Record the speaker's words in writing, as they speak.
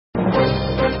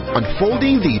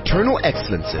Unfolding the eternal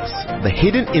excellences, the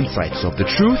hidden insights of the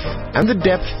truth, and the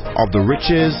depth of the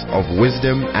riches of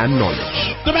wisdom and knowledge.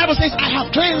 The Bible says, I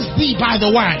have cleansed thee by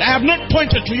the word. I have not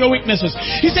pointed to your weaknesses.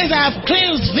 He says, I have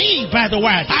cleansed thee by the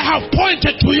word. I have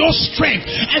pointed to your strength.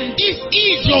 And this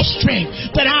is your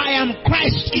strength, that I am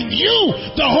Christ in you,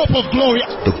 the hope of glory.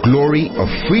 The glory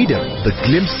of freedom, the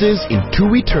glimpses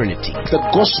into eternity. The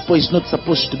gospel is not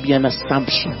supposed to be an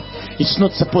assumption. It's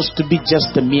not supposed to be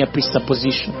just a mere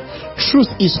presupposition. Truth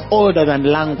is older than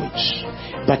language,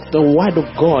 but the word of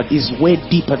God is way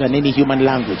deeper than any human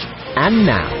language. And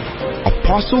now,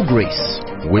 Apostle Grace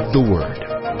with the word.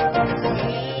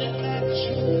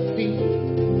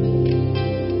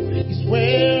 Is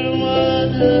where I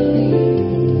wanna be.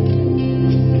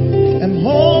 I'm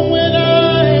home when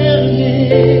I am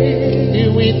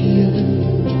here with you.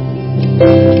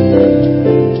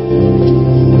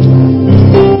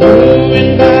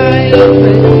 Moving by your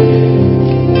grace,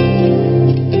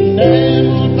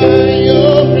 enabled by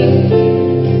your grace,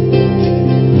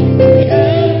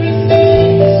 everything's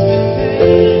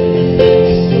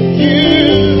so beautiful.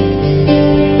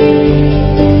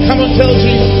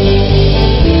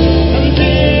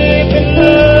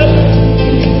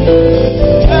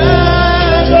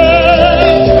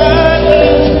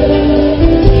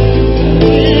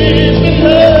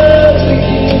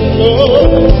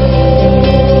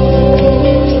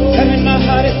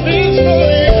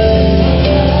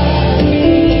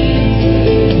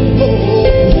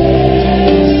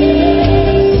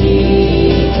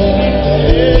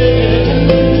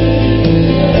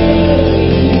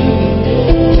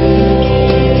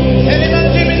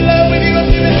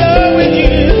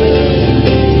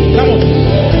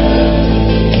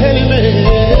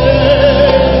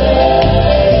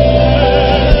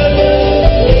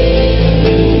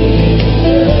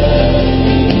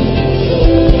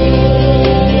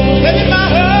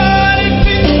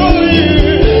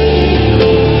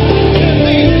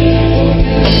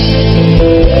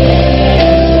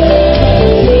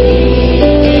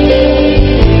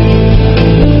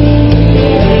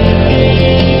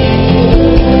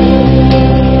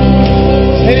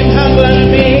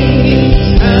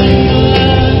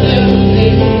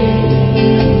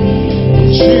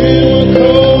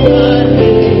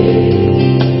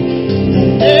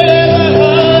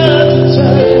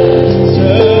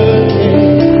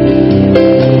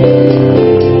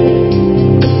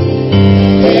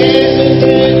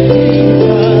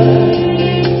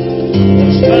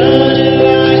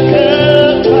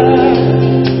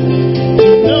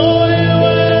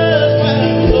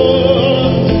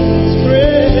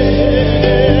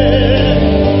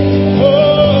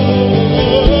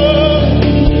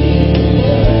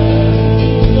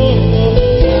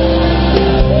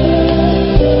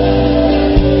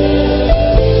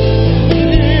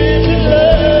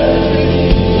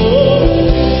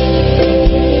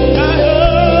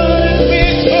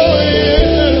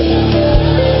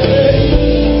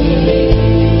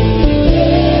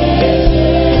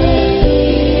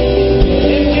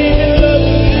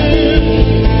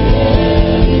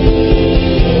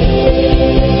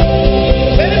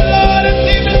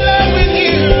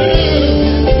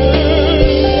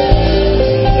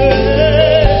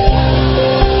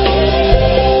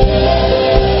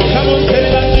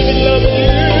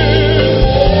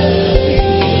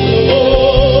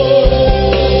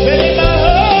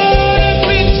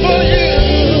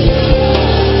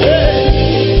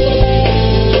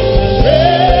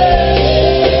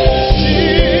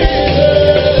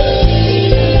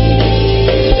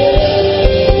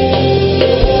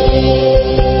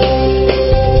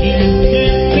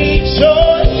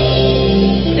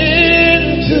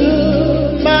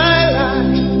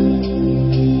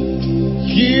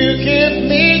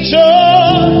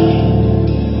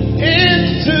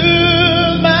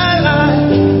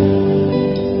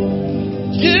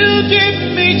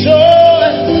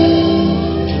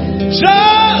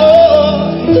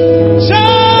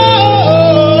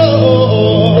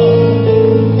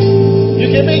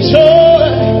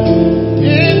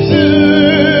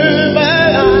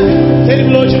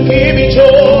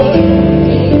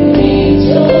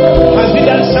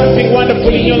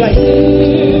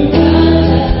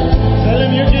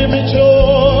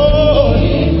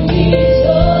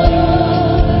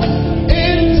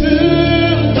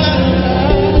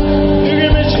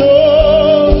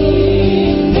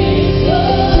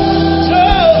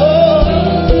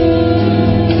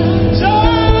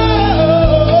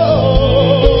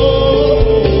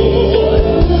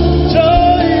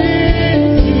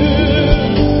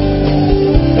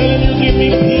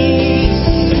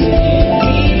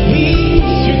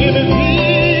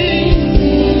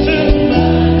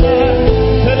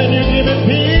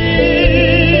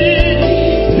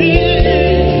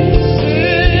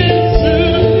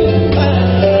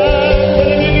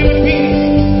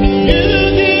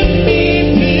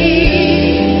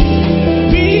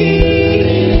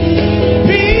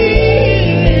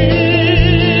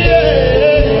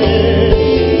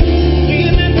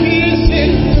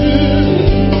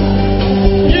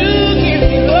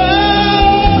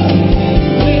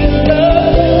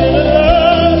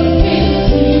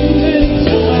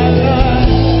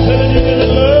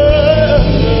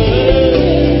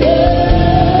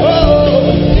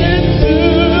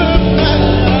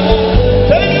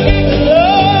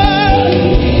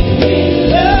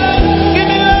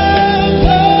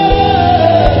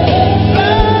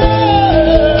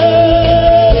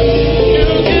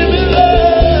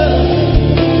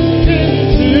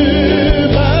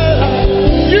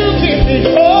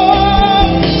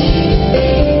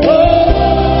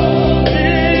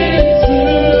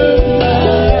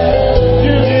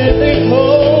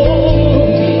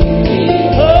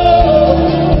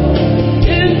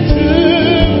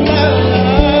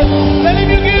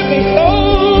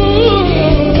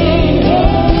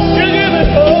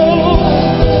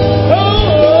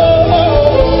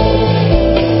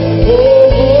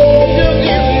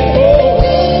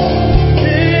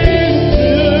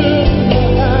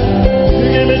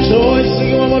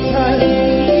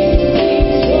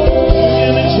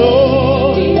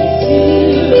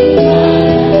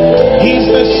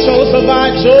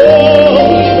 provide joy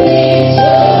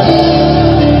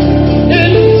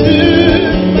into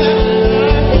my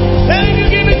life. Thank you,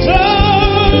 give me joy.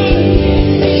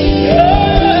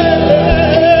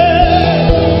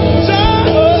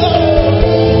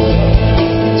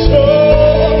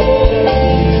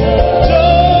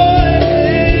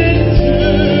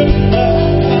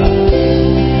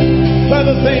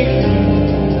 Father, thank you.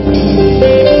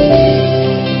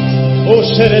 Oh,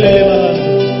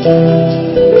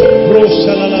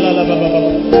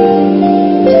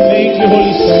 thank you,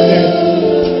 Holy Spirit.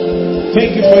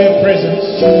 Thank you for your presence.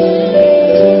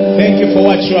 Thank you for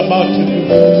what you're about to do.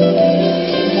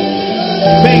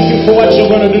 Thank you for what you're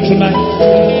going to do tonight.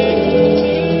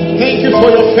 Thank you for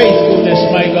your faithfulness,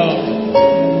 my God.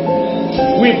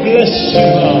 We bless you,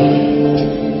 God.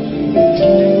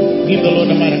 Give the Lord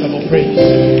a miracle of praise.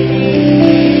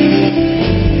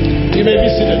 You may be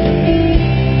seated.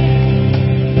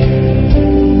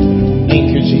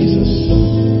 Thank you, Jesus.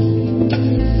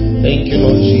 Thank you,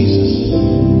 Lord Jesus.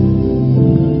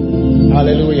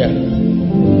 Hallelujah.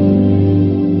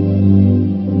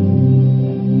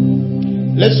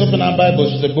 Let's open our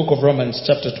Bibles to the book of Romans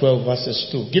chapter 12 verses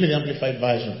 2. Give me the Amplified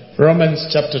Version. Romans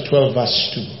chapter 12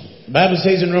 verse 2. The Bible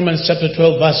says in Romans chapter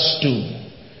 12 verse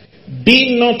 2,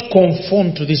 be not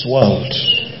conformed to this world.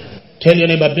 Tell your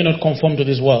neighbor, be not conformed to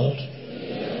this world.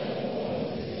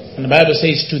 And the Bible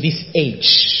says to this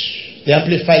age. The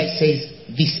Amplified says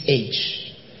this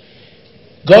age.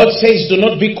 God says do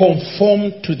not be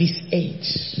conformed to this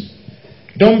age.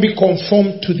 Don't be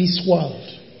conformed to this world.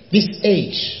 This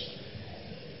age.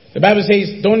 The Bible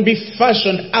says don't be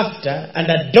fashioned after and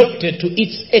adopted to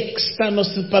its external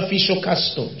superficial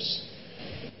customs.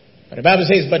 But the Bible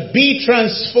says, but be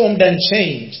transformed and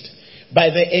changed by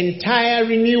the entire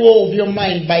renewal of your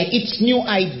mind, by its new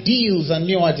ideals and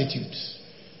new attitudes.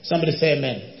 Somebody say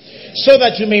amen. So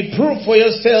that you may prove for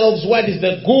yourselves what is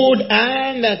the good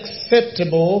and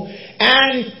acceptable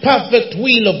and perfect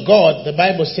will of God. The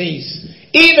Bible says,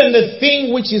 even the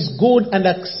thing which is good and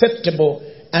acceptable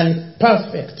and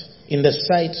perfect in the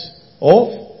sight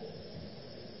of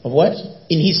what?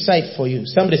 In His sight for you.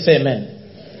 Somebody say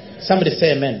amen. Somebody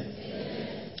say amen.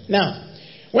 Now,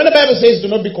 when the Bible says do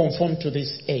not be conformed to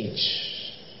this age,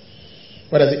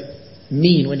 what does it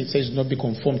mean when it says do not be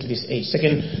conformed to this age?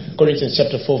 2 Corinthians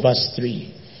chapter 4 verse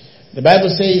 3. The Bible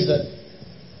says that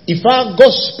if our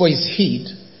gospel is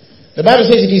hid, the Bible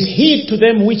says it is hid to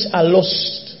them which are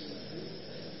lost.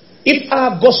 If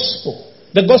our gospel,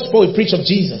 the gospel we preach of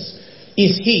Jesus,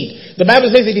 is hid, the Bible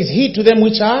says it is hid to them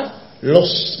which are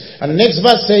lost. And the next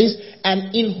verse says,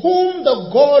 and in whom the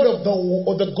God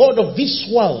of this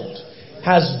world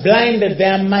has blinded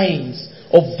their minds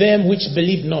of them which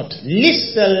believe not,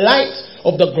 lest the light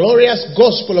of the glorious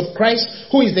gospel of Christ,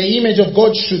 who is the image of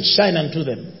God, should shine unto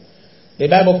them. The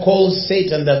Bible calls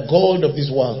Satan the God of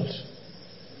this world.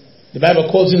 The Bible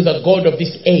calls him the God of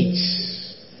this age.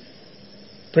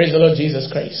 Praise the Lord Jesus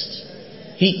Christ.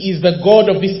 He is the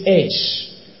God of this age.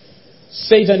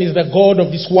 Satan is the God of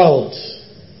this world.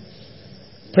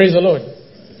 Praise the Lord.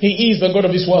 He is the God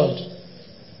of this world.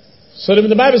 So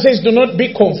the Bible says, do not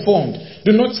be conformed.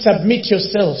 Do not submit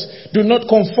yourselves. Do not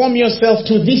conform yourself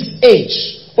to this age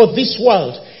or this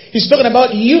world. He's talking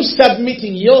about you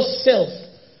submitting yourself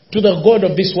to the God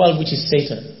of this world, which is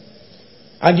Satan.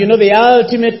 And you know the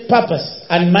ultimate purpose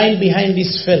and mind behind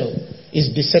this fellow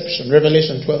is deception.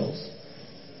 Revelation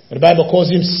 12. The Bible calls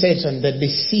him Satan, the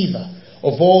deceiver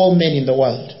of all men in the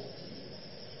world.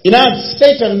 In other words,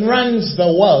 Satan runs the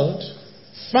world,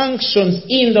 functions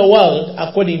in the world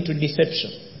according to deception.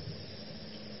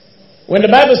 When the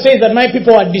Bible says that my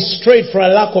people are destroyed for a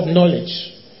lack of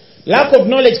knowledge, lack of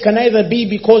knowledge can either be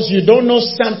because you don't know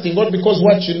something or because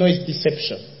what you know is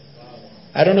deception.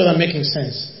 I don't know if I'm making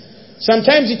sense.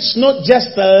 Sometimes it's not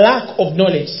just the lack of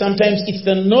knowledge. Sometimes it's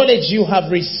the knowledge you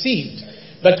have received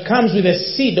but comes with a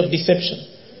seed of deception.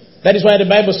 That is why the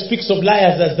Bible speaks of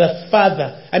liars as the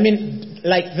father.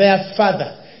 Like their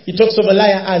father. It talks of a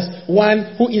liar as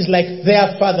one who is like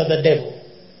their father, the devil.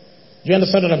 Do you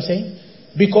understand what I'm saying?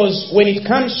 Because when it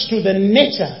comes to the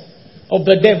nature of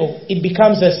the devil, it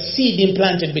becomes a seed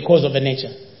implanted because of the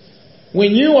nature.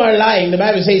 When you are lying, the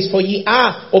Bible says, for ye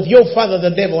are of your father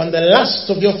the devil, and the lust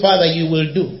of your father you will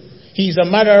do. He is a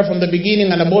murderer from the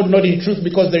beginning and abode not in truth,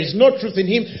 because there is no truth in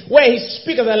him. Where he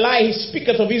speaketh a lie, he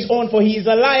speaketh of his own, for he is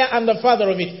a liar and the father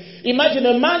of it. Imagine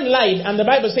a man lied, and the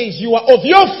Bible says you are of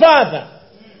your father,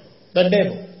 the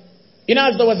devil. In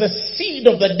other words, there was a seed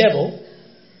of the devil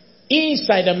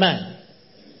inside a man.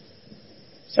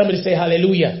 Somebody say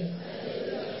hallelujah.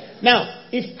 Hallelujah. Now,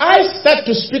 if I start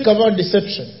to speak about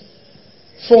deception,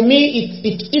 For me,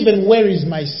 it even worries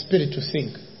my spirit to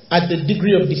think at the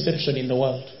degree of deception in the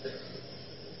world.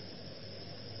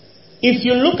 If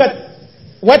you look at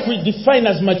what we define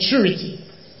as maturity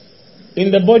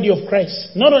in the body of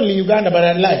Christ, not only Uganda but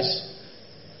at large,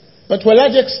 but to a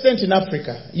large extent in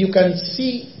Africa, you can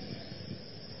see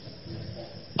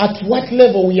at what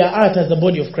level we are at as the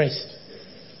body of Christ.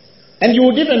 And you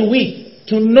would even weep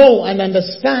to know and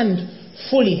understand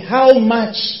fully how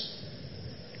much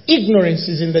ignorance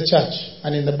is in the church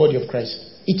and in the body of Christ.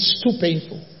 It's too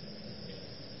painful.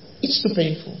 It's too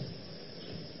painful.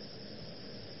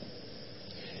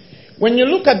 When you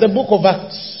look at the book of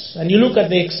Acts and you look at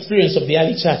the experience of the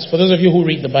early church, for those of you who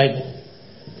read the Bible,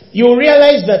 you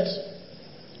realize that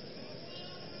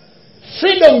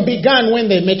freedom began when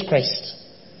they met Christ.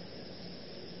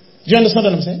 Do you understand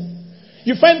what I'm saying?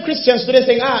 You find Christians today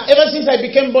saying, ever since I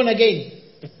became born again,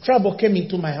 the trouble came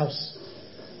into my house.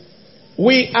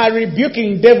 We are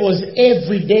rebuking devils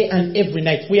every day and every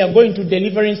night. We are going to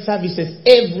deliverance services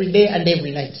every day and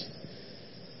every night.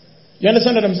 You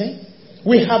understand what I'm saying?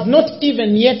 We have not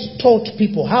even yet taught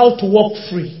people how to walk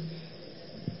free.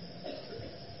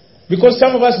 Because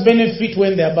some of us benefit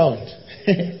when they are bound.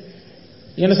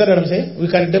 You understand what I'm saying? We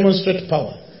can demonstrate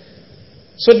power.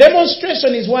 So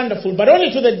demonstration is wonderful, but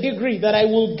only to the degree that I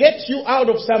will get you out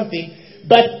of something,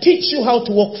 but teach you how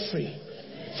to walk free.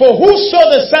 For whoso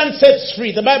the Son sets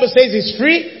free, the Bible says is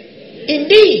free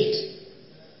indeed.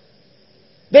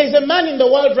 There is a man in the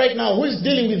world right now who is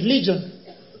dealing with legion.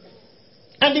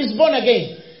 And is born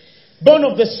again. Born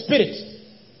of the Spirit.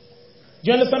 Do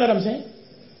you understand what I'm saying?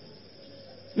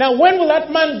 Now when will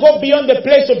that man go beyond the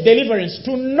place of deliverance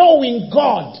to knowing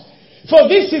God? For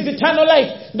this is eternal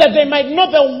life, that they might know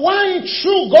the one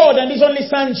true God and his only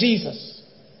Son Jesus.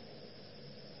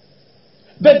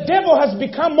 The devil has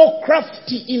become more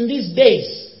crafty in these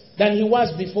days than he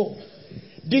was before.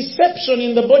 Deception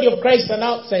in the body of Christ and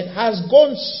outside has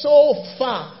gone so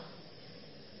far.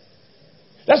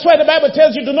 That's why the Bible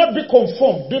tells you, do not be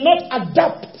conformed. Do not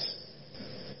adapt.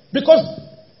 Because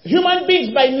human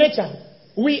beings by nature,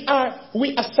 we are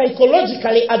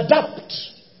psychologically adapt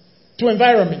to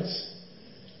environments.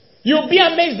 You'll be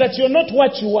amazed that you're not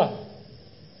what you are.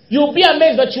 You'll be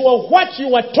amazed that you are what you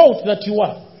were taught that you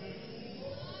are.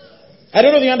 I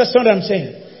don't know if you understand what I'm saying.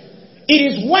 It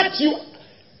is what you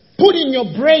put in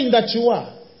your brain that you are.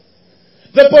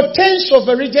 The potential of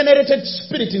a regenerated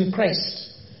spirit in Christ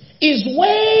is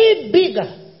way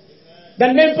bigger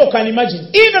than people can imagine.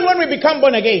 Even when we become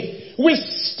born again, we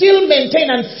still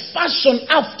maintain and fashion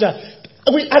after.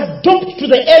 We adopt to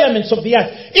the elements of the earth.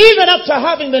 Even after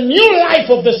having the new life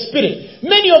of the Spirit,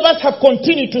 many of us have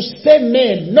continued to stay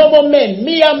men, normal men,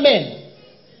 mere men.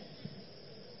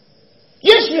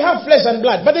 Yes, we have flesh and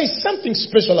blood, but there is something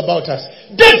special about us.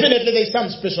 Definitely there is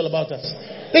something special about us.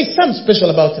 There is something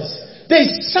special about us. There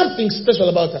is something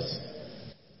special about us.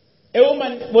 A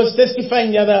woman was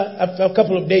testifying a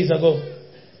couple of days ago.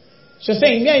 She was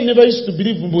saying, I never used to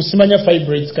believe Busimanya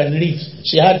fibroids can live.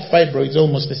 She had fibroids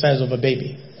almost the size of a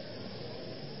baby.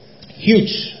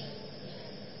 Huge.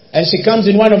 And she comes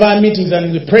in one of our meetings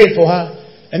and we pray for her.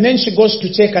 And then she goes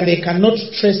to check and they cannot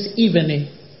trace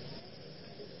even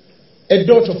a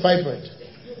dot of fibroid.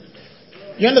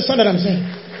 You understand what I'm saying?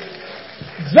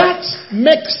 That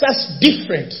makes us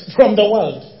different from the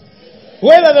world.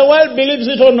 Whether the world believes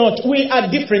it or not, we are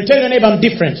different. Tell your neighbor, I'm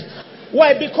different.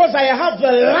 Why? Because I have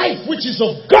the life which is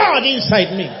of God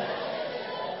inside me.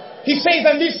 He says,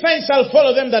 and these signs shall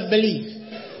follow them that believe.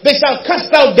 They shall cast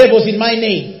out devils in my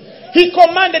name. He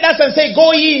commanded us and said,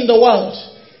 go ye in the world.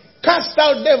 Cast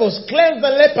out devils, cleanse the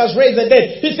lepers, raise the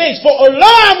dead. He says, for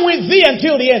Allah I'm with thee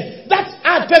until the end. That's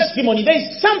our testimony. There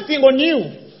is something on you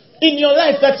in your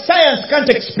life that science can't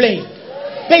explain.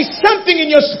 There is something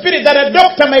in your spirit that a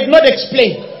doctor might not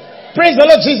explain. Praise the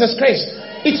Lord Jesus Christ.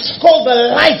 It's called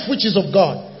the life which is of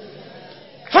God.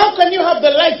 How can you have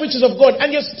the life which is of God and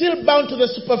you're still bound to the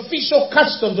superficial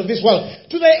customs of this world,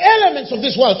 to the elements of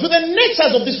this world, to the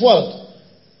natures of this world?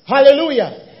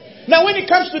 Hallelujah. Now when it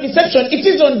comes to deception, it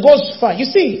isn't goes far. You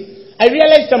see, I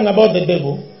realized something about the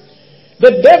devil.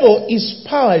 The devil is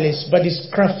powerless but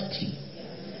is crafty.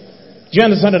 Do you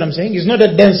understand what I'm saying? He's not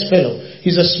a dense fellow.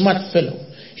 He's a smart fellow.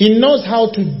 He knows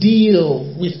how to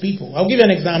deal with people. I'll give you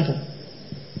an example.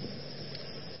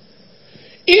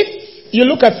 If you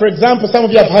look at, for example, some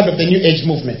of you have heard of the New Age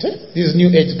movement. These New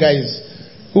Age guys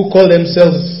who call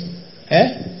themselves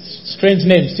strange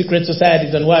names, secret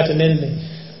societies and what, and then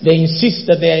they insist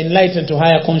that they are enlightened to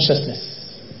higher consciousness.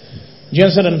 Do you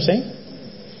understand what I'm saying?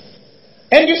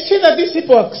 And you see that these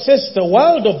people access the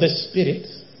world of the spirit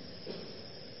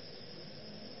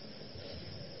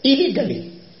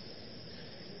illegally.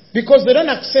 Because they don't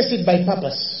access it by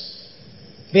purpose.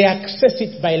 They access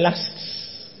it by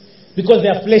lusts. Because they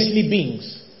are fleshly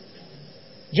beings.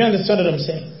 Do you understand what I'm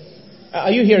saying?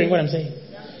 Are you hearing what I'm saying?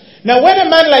 Now, when a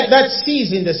man like that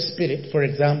sees in the spirit, for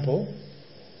example,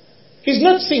 he's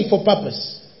not seeing for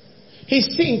purpose. He's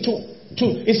seeing to.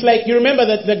 It's like, you remember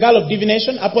that the girl of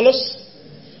divination, Apollos?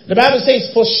 The Bible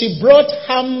says, for she brought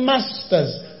her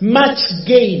masters much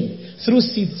gain through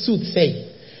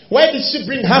soothsaying. Why did she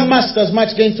bring her masters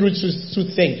much gain through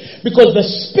soothsaying? Because the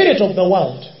spirit of the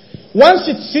world,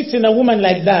 once it sits in a woman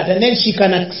like that, and then she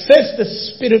can access the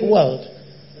spirit world,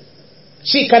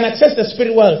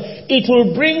 it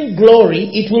will bring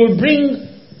glory, it will bring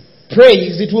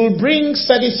praise, it will bring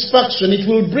satisfaction, it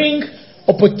will bring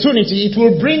opportunity, it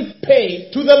will bring pay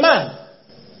to the man,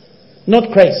 not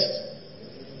Christ.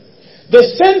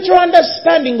 The central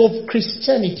understanding of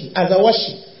Christianity as a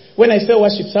worship. When I say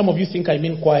worship, some of you think I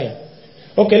mean choir.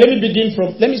 Okay, let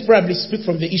me probably speak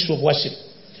from the issue of worship.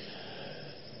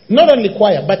 Not only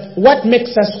choir, but what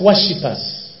makes us worshippers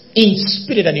in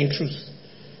spirit and in truth.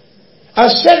 I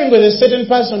was sharing with a certain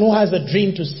person who has a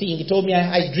dream to sing. He told me,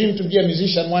 I dreamed to be a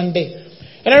musician one day.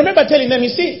 And I remember telling them,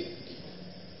 you see,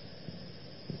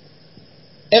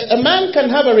 a man can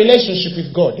have a relationship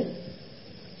with God.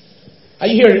 Are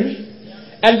you hearing me?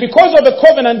 And because of the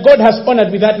covenant God has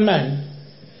honored with that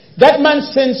man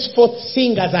sends forth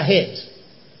singers ahead.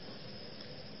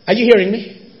 Are you hearing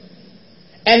me?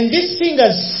 And these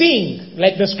singers sing,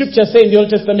 like the scriptures say in the Old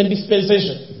Testament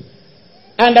dispensation.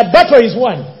 And a battle is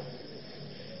won.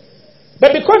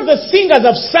 But because the singers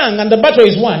have sung and the battle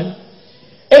is won,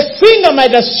 a singer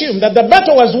might assume that the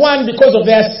battle was won because of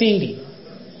their singing.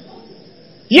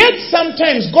 Yet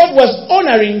sometimes God was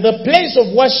honoring the place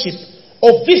of worship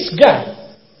of this guy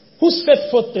who set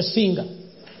forth the singer.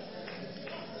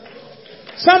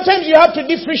 Sometimes you have to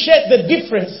differentiate the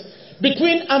difference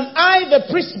between, am I the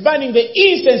priest burning the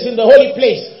incense in the holy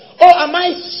place, or am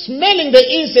I smelling the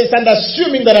incense and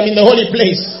assuming that I'm in the holy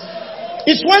place?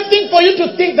 It's one thing for you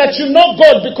to think that you know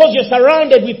God because you're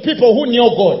surrounded with people who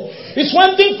know God. It's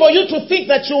one thing for you to think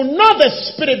that you know the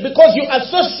Spirit because you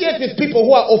associate with people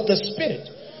who are of the Spirit.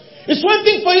 It's one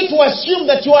thing for you to assume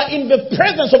that you are in the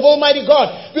presence of Almighty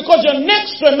God because you're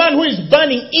next to a man who is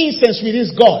burning incense with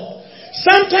his God.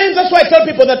 Sometimes that's why I tell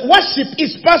people that worship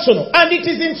is personal and it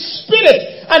is in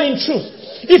spirit and in truth.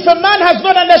 If a man has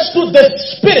not understood the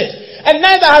Spirit and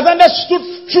neither has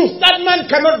understood truth, that man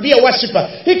cannot be a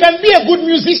worshipper. He can be a good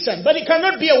musician, but he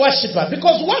cannot be a worshipper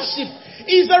because worship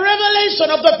is a revelation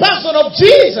of the person of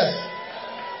Jesus.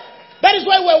 That is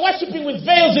why we're worshiping with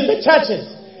veils in the churches.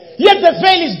 Yet the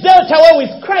veil is dealt away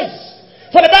with Christ.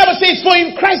 For the Bible says, for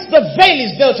in Christ the veil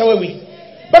is dealt away with.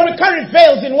 But we carry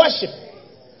veils in worship.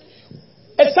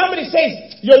 If somebody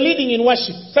says, you're leading in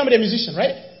worship, somebody a musician,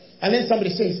 right? And then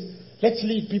somebody says, let's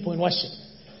lead people in worship.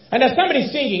 And as somebody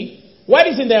is singing, what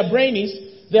is in their brain is,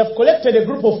 they have collected a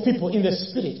group of people in the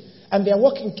spirit, and they are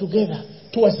walking together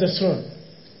towards the throne.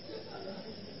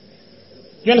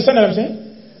 You understand what I'm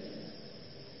saying?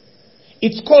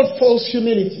 It's called false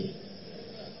humility.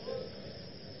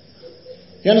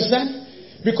 You understand?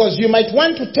 Because you might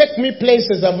want to take me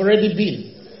places I've already been.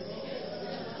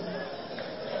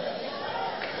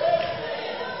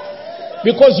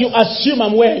 Because you assume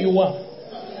I'm where you are.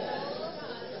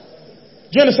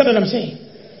 Do you understand what I'm saying?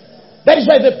 That is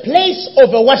why the place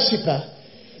of a worshipper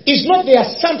is not the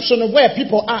assumption of where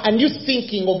people are and you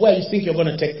thinking of where you think you're going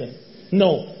to take them.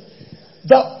 No.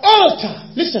 The altar,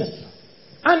 listen,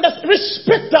 and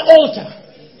respect the altar.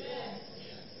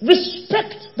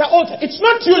 Respect the altar. It's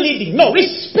not you leading. No,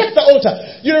 respect the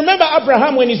altar. You remember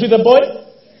Abraham when he's with the boy?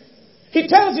 He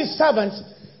tells his servants,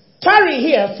 tarry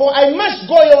here, for I must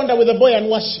go yonder with the boy and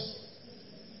worship.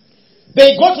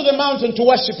 They go to the mountain to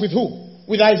worship with who?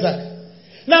 With Isaac.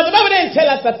 Now the Bible didn't tell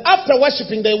us that after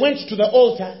worshiping they went to the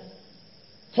altar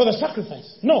for the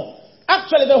sacrifice. No.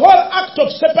 Actually the whole act of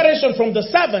separation from the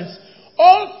servants,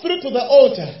 all through to the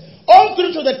altar, all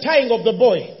through to the tying of the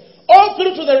boy, all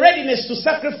through to the readiness to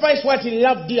sacrifice what he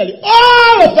loved dearly,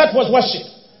 all of that was worship.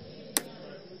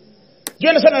 Do you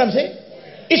understand what I'm saying?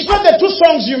 It's not the two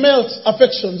songs you melt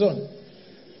affections on.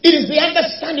 It is the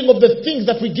understanding of the things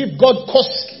that we give God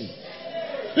costly.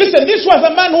 Listen, this was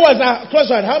a man who was close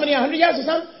to how many 100 years or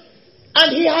something?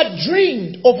 And he had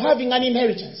dreamed of having an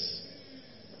inheritance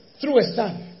through a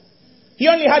son. He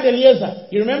only had Eliezer,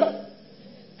 you remember?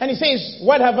 And he says,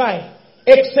 what have I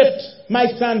except my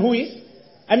son who is?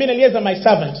 Eliezer, my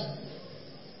servant.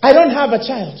 I don't have a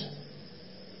child.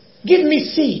 Give me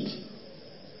seed.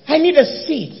 I need a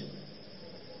seed.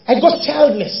 I got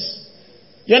childless.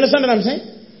 You understand what I'm saying?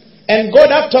 And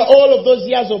God, after all of those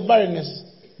years of barrenness,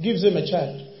 gives him a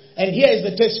child. And here is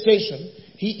the testation.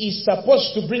 He is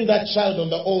supposed to bring that child on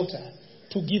the altar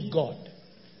to give God.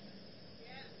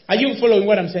 Are you following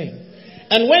what I'm saying?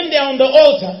 And when they're on the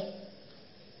altar,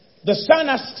 the son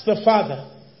asks the father,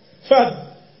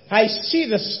 Father, I see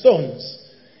the stones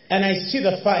and I see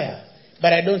the fire,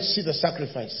 but I don't see the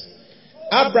sacrifice.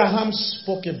 Abraham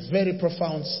spoke a very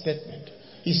profound statement.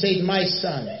 He said, my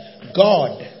son,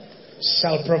 God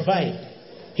shall provide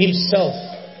himself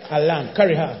a lamb.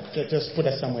 Carry her. Just put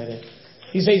her somewhere there.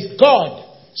 He says,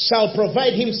 God shall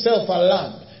provide himself a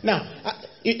lamb. Now,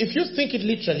 if you think it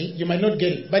literally, you might not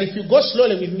get it. But if you go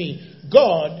slowly with me,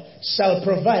 God shall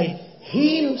provide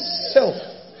himself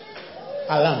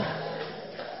a lamb.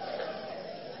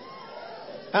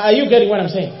 Are you getting what I'm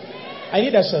saying? I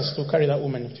need us to carry that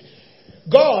woman.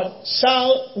 God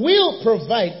will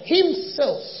provide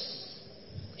himself.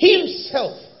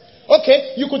 Himself.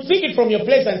 Okay, you could think it from your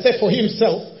place and say for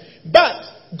himself. But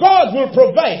God will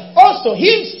provide also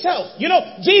himself. You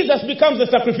know, Jesus becomes the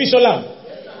sacrificial lamb.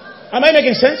 Am I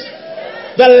making sense?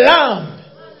 The lamb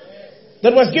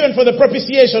that was given for the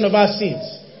propitiation of our sins.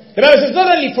 The Bible says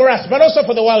not only for us, but also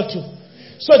for the world too.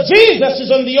 So Jesus is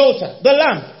on the altar, the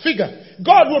lamb figure.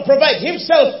 God will provide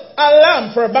himself a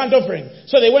lamb for a burnt offering.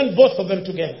 So they went both of them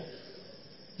together.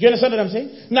 Do you understand what I'm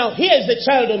saying? Now here is the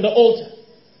child on the altar.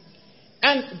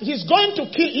 And he's going to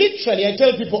kill, literally, I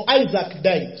tell people, Isaac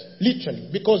died. Literally.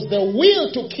 Because the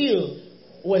will to kill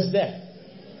was there.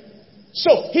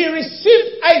 So he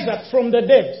received Isaac from the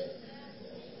dead.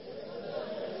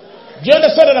 Do you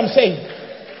understand what I'm saying?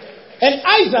 And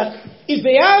Isaac is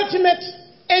the ultimate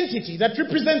entity that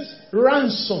represents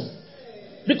ransom.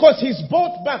 Because he's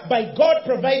bought back by God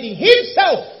providing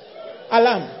himself a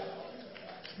lamb.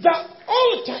 The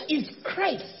altar is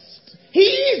Christ. He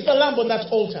is the lamb on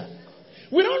that altar.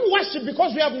 We don't worship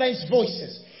because we have nice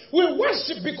voices. We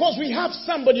worship because we have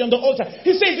somebody on the altar.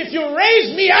 He says, if you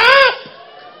raise me up,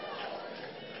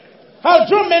 I'll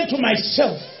draw men to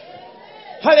myself.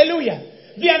 Hallelujah.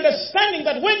 The understanding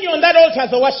that when you're on that altar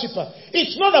as a worshiper,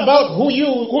 it's not about who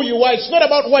you are. It's not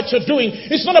about what you're doing.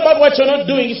 It's not about what you're not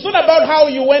doing. It's not about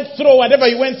how you went through whatever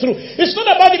you went through. It's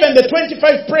not about even the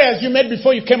 25 prayers you made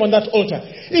before you came on that altar.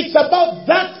 It's about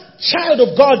that child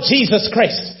of God, Jesus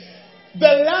Christ.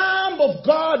 The Lamb of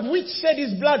God which shed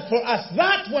his blood for us.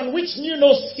 That one which knew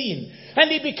no sin.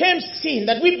 And he became sin,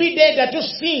 that we be dead unto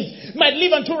sins, might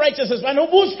live unto righteousness, and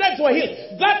whose stripes were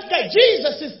healed. That guy,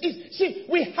 Jesus see,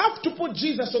 we have to put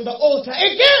Jesus on the altar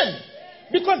again.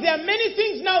 Because there are many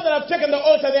things now that have taken the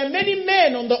altar. There are many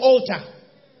men on the altar.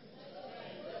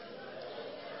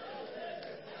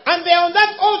 And they are on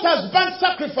that altar as burnt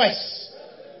sacrifice.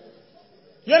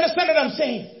 You understand what I'm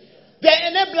saying? Their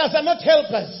enablers are not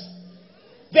helpers.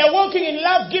 They're walking in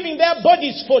love, giving their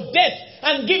bodies for death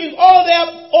and giving all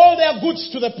their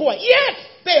goods to the poor.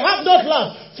 Yet they have not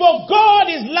love. For God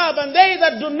is love, and they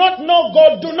that do not know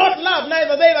God do not love.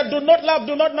 Neither they that do not love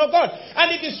do not know God.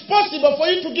 And it is possible for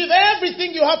you to give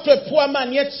everything you have to a poor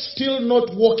man, yet still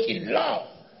not walk in love.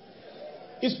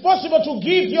 It's possible to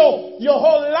give your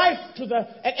whole life to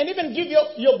and even give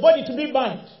your body to be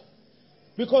burnt.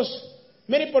 Because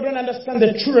many people don't understand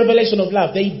the true revelation of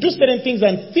love. They do certain things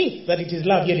and think that it is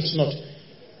love, yet it's not.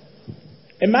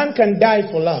 A man can die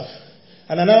for love,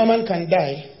 and another man can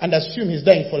die and assume he's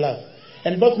dying for love.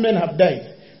 And both men have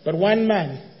died. But one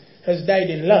man has died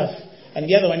in love, and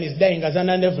the other one is dying as an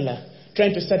enabler,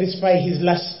 trying to satisfy his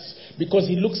lusts, because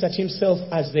he looks at himself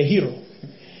as the hero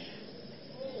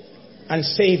and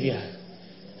savior,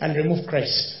 and remove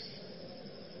Christ.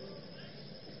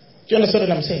 Do you understand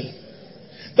what I'm saying?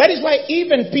 That is why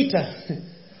even Peter,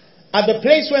 at the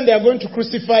place when they are going to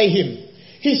crucify him,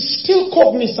 he's still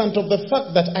cognizant of the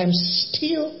fact that I'm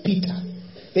still Peter.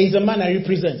 There is a man I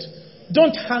represent.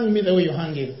 Don't hang me the way you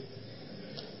hang him.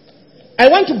 I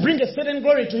want to bring a certain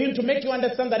glory to him to make you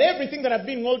understand that everything that I've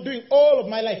been doing all of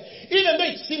my life, even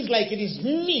though it seems like it is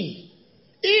me,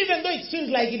 even though it seems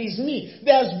like it is me,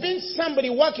 there has been somebody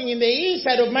working in the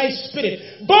inside of my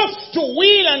spirit, both to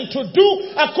will and to do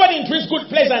according to his good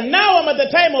pleasure. And now I'm at the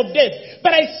time of death.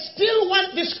 But I still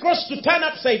want this cross to turn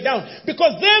upside down,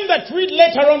 because them that read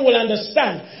later on will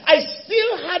understand. I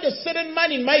still had a certain man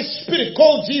in my spirit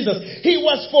called Jesus. He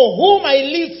was for whom I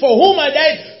lived, for whom I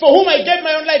died, for whom I gave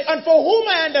my own life, and for whom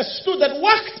I understood that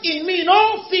worked in me in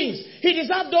all things. He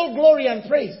deserved all glory and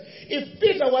praise. If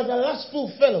Peter was a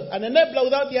lustful fellow, an enabler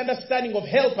without the understanding of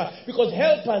helper, because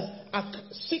helpers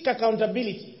seek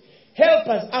accountability.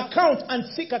 Helpers account and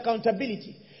seek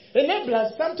accountability.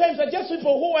 Enablers sometimes are just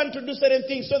people who want to do certain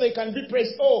things so they can be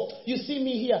praised. Oh, you see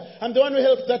me here. I'm the one who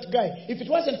helped that guy. If it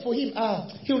wasn't for him,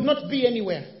 he would not be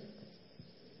anywhere.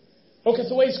 Okay,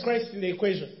 so where is Christ in the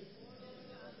equation?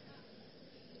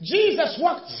 Jesus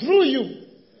worked through you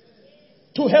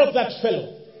to help that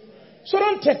fellow. So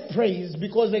don't take praise,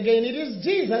 because again, it is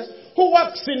Jesus who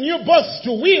works in you both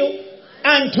to will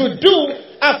and to do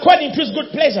according to his good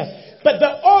pleasure. But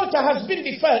the altar has been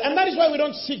defiled, and that is why we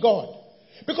don't see God.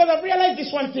 Because I've realized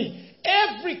this one thing.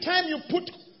 Every time you put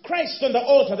Christ on the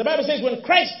altar, the Bible says when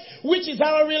Christ, which is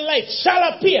our real life, shall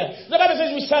appear, the Bible says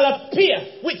we shall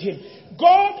appear with him.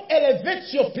 God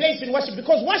elevates your place in worship,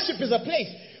 because worship is a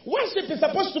place. Worship is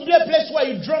supposed to be a place where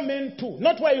you draw men to,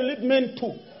 not where you lead men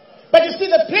to. But you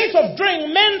see, the place of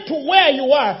drawing men to where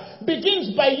you are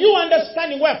begins by you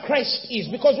understanding where Christ is.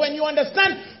 Because when you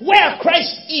understand where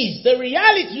Christ is, the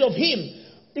reality of him,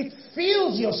 it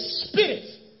fills your spirit.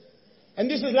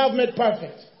 And this is love made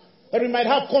perfect. That we might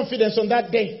have confidence on that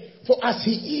day. For as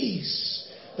he is,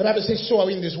 the Bible says, so are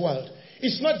we in this world.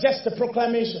 It's not just a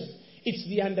proclamation. It's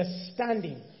the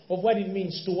understanding of what it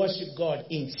means to worship God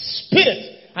in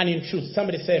spirit and in truth.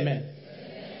 Somebody say amen.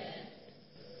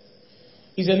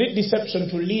 It's a neat deception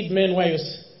to lead men while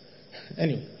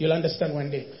anyway, you'll understand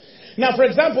one day. Now, for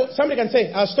example, somebody can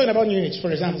say, I was talking about new image, for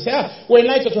example. Say, we're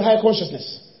enlightened to higher consciousness.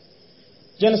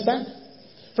 Do you understand?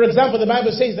 For example, the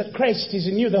Bible says that Christ is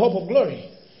in you, the hope of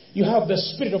glory. You have the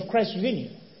Spirit of Christ within you.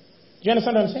 Do you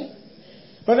understand what I'm saying?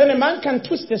 But then a man can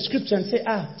twist the scripture and say,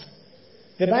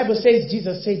 the Bible says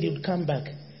Jesus said he would come back.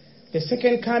 The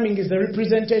second coming is the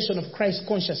representation of Christ's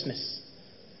consciousness.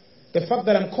 The fact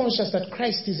that I'm conscious that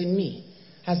Christ is in me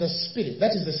as a spirit.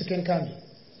 That is the second coming.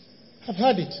 I've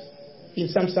heard it in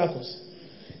some circles.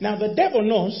 Now the devil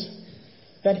knows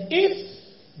that if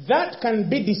that can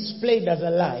be displayed as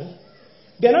a lie,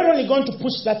 they're not only going to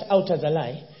push that out as a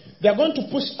lie, they're going to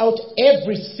push out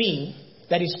everything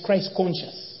that is Christ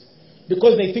conscious.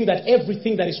 Because they think that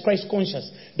everything that is Christ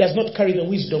conscious does not carry the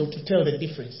wisdom to tell the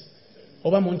difference.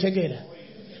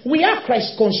 We are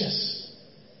Christ conscious.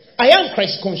 I am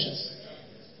Christ conscious.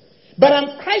 But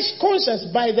I'm Christ conscious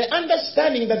by the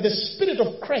understanding that the Spirit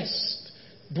of Christ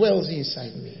dwells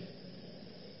inside me.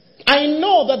 I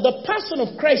know that the person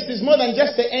of Christ is more than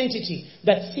just the entity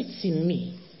that sits in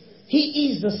me.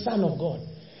 He is the Son of God.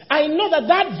 I know that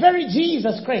that very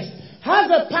Jesus Christ has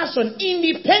a person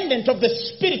independent of the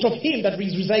Spirit of him that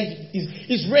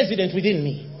is resident within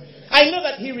me. I know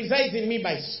that he resides in me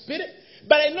by Spirit,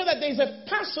 but I know that there is a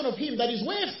person of him that is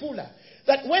way fuller.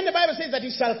 That when the Bible says that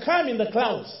he shall come in the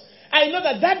clouds, I know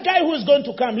that that guy who is going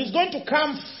to come, he's going to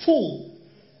come full.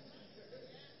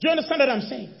 Do you understand what I'm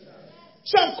saying?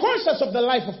 So I'm conscious of the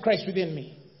life of Christ within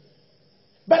me.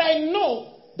 But I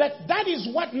know that that is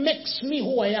what makes me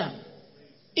who I am.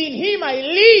 In him I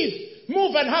live,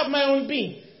 move, and have my own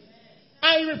being.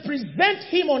 I represent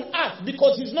him on earth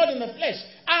because he's not in the flesh.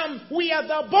 We are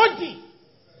the body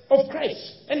of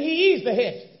Christ, and he is the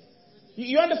head.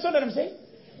 You understand what I'm saying?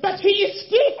 But he is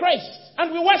still Christ,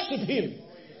 and we worship him.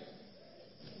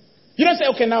 You don't say,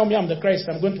 okay, now me, I'm the Christ,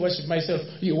 I'm going to worship myself.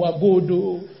 You are good,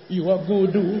 you are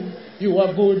good, you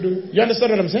are good. You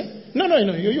understand what I'm saying? No,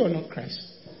 you are not Christ.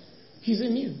 He's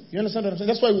in you. You understand what I'm saying?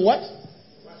 That's why we what?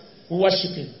 We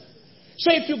worship him.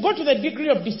 So if you go to the degree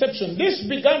of deception, this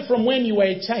began from when you were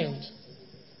a child.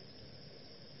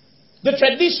 The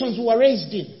traditions we were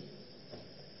raised in.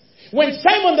 When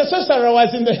Simon the sorcerer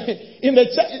was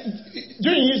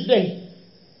during his day,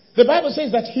 the Bible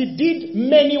says that he did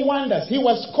many wonders. He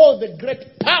was called the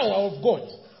great power of God.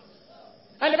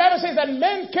 And the Bible says that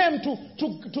men came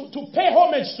to pay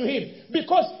homage to him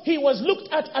because he was looked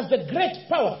at as the great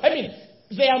power. I mean,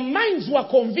 their minds were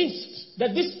convinced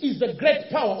that this is the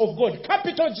great power of God.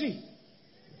 Capital G.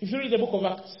 If you read the book of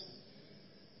Acts.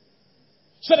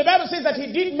 So the Bible says that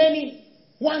he did many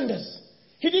wonders.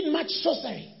 He did much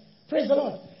sorcery. Praise the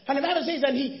Lord. And the Bible says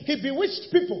that he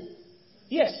bewitched people.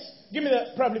 Yes. Give me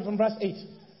the probably from verse 8.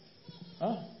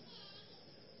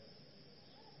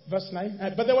 Verse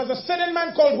 9. But there was a certain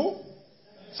man called who?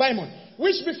 Simon.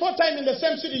 Which before time in the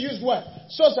same city used what?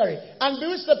 Sorcery. And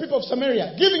bewitched the people of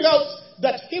Samaria, giving out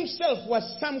that himself was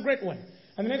some great one.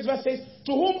 And the next verse says,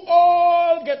 to whom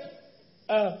all get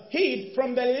heed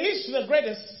from the least to the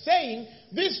greatest, saying,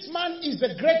 this man is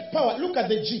a great power. Look at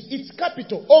the G. It's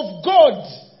capital. Of God.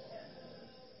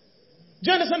 Do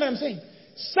you understand what I'm saying?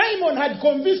 Simon had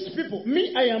convinced people,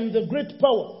 me, I am the great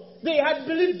power. They had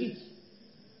believed it.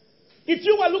 If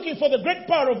you were looking for the great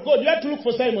power of God, you had to look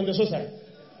for Simon the sorcerer.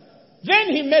 Then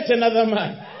he met another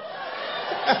man.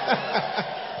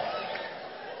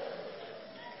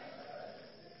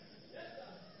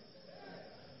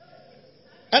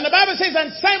 And the Bible says,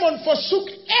 and Simon forsook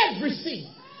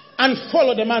everything and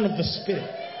followed the man of the Spirit.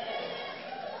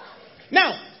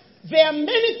 Now, there are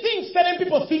many things certain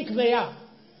people think they are.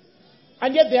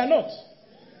 And yet they are not. Do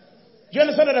you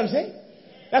understand what I'm saying?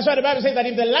 That's why the Bible says that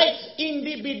if the light in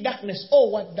thee be darkness, oh,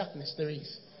 what darkness there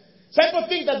is. Some people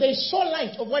think that they saw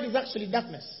light of what is actually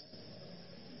darkness.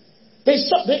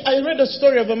 I read a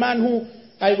story of a man who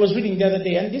I was reading the other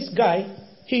day, and this guy,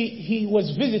 he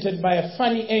was visited by a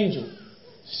funny angel,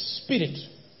 spirit.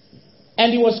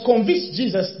 And he was convinced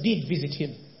Jesus did visit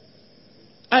him.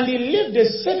 And he lived a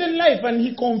certain life, and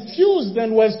he confused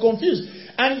and was confused.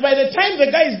 And by the time the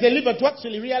guy is delivered to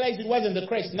actually realize it wasn't the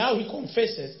Christ, now he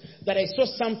confesses that I saw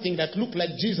something that looked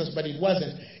like Jesus, but it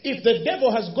wasn't. If the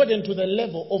devil has gotten to the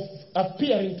level of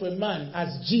appearing to a man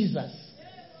as Jesus,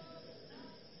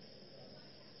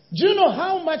 do you know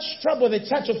how much trouble the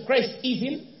Church of Christ is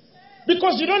in?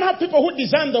 Because you don't have people who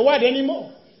discern the word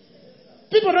anymore.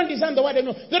 People don't discern the word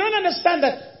anymore. They don't understand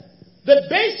that the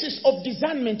basis of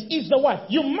discernment is the word.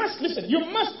 You must listen. You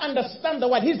must understand the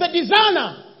word. He's the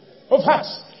discerner of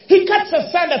hearts. He cuts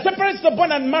asunder, separates the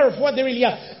bone and marrow for what they really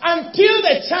are. Until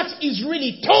the church is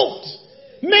really taught,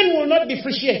 men will not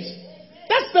differentiate.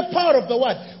 That's the power of the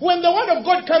word. When the word of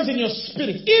God comes in your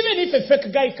spirit, even if a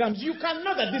fake guy comes, you can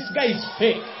know that this guy is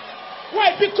fake.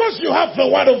 Why? Because you have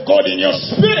the word of God in your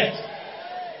spirit.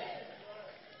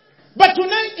 But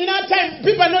tonight, in our time,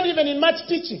 people are not even in much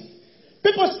teaching.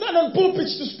 People stand on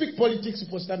pulpits to speak politics.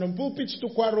 People stand on pulpits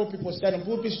to quarrel. People stand on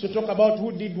pulpits to talk about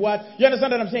who did what. You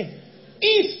understand what I'm saying?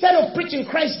 Instead of preaching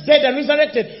Christ dead and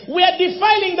resurrected, we are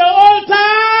defiling the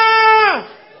altar.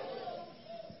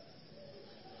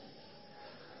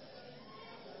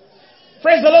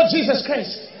 Praise the Lord Jesus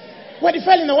Christ. We're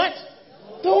defiling the what?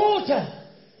 The altar.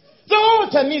 The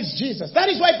altar needs Jesus. That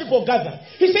is why people gather.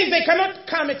 He says they cannot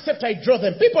come except I draw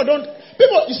them.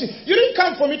 You see, you didn't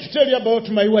come for me to tell you about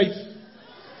my wife.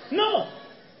 No.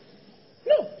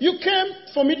 You came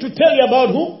for me to tell you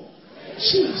about who?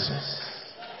 Jesus.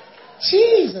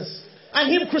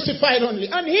 And him crucified only.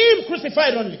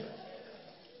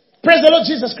 Praise the Lord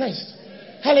Jesus Christ.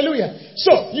 Hallelujah.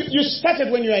 So, you started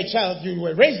when you were a child. You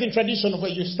were raised in tradition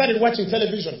where you started watching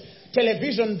television.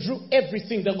 Television drew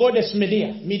everything. The goddess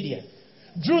media.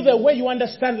 Drew the way you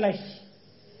understand life.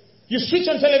 You switch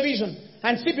on television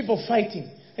and see people fighting.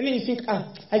 And then you think,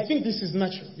 I think this is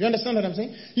natural. You understand what I'm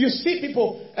saying? You see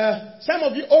people, some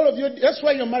of you, all of you, that's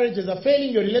why your marriages are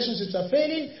failing, your relationships are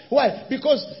failing. Why?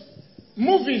 Because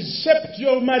movies shaped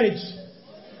your marriage.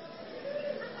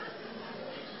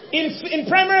 In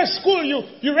primary school,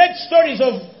 you read stories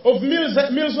of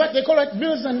Mills, what they call it,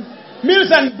 Mills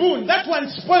and Boone. That one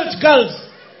spoiled girls.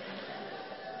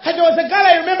 And there was a girl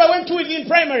I remember went to in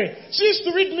primary. She used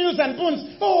to read Mills and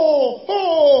Boone's.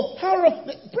 Primary.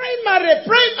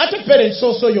 I think parents,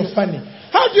 so you're funny.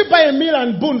 How do you buy a Mill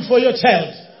and Boone for your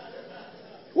child?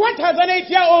 What has an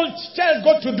 8-year-old child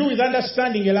got to do with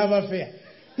understanding a love affair?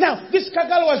 Now, this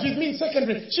girl was with me in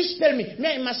secondary. She used to tell me,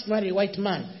 I must marry a white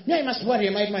man. I must marry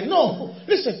a white man. No,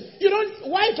 listen, you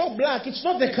don't, white or black, it's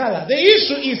not the color. The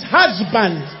issue is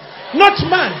husband, not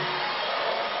man.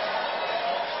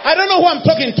 I don't know who I'm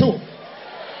talking to.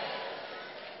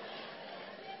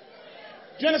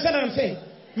 Do you understand what I'm saying?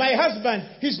 My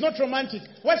husband, he's not romantic.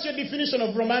 What's your definition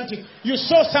of romantic? You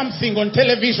saw something on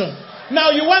television. Now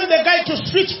you want the guy to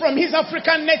switch from his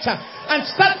African nature and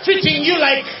start treating you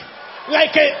like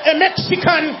a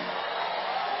Mexican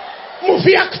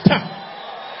movie actor.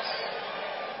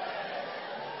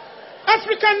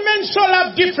 African men show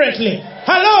love differently.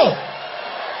 Hello?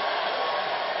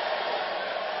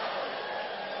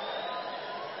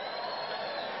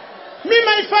 Me,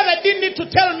 my father didn't need to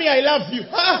tell me I love you.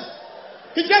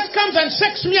 He just comes and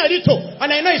shakes me a little.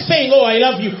 And I know he's saying, oh, I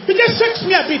love you. He just shakes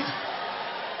me a bit.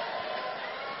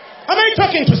 Am I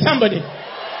talking to somebody?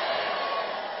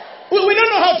 We don't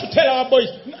know how to tell our boys.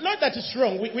 Not that it's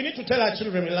wrong. We need to tell our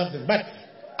children we love them. But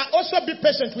also be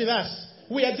patient with us.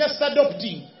 We are just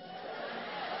adopting.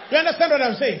 You understand what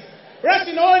I'm saying? Right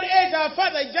in old age, our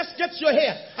father just gets your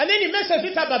hair. And then he messes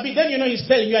it up a bit. Then you know he's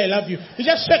telling you I love you. He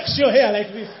just shakes your hair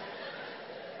like this.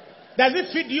 Does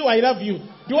it feed you? I love you.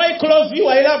 Do I clothe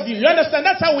you? I love you. You understand?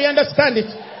 That's how we understand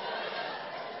it.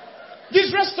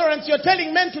 These restaurants you're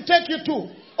telling men to take you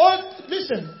to. Oh,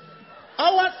 listen.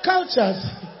 Our cultures.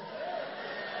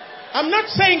 I'm not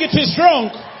saying it is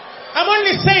wrong. I'm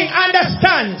only saying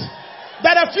understand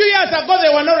that a few years ago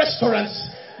there were no restaurants.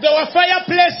 There were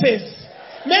fireplaces.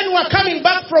 Men were coming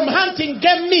back from hunting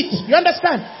game meat. You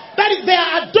understand? That is, they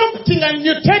are adopting and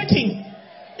mutating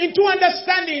into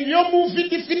understanding your movie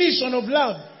definition of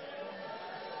love.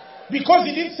 Because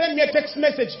he didn't send me a text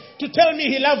message to tell me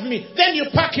he loved me. Then you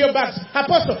pack your bags.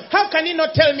 Apostle, how can he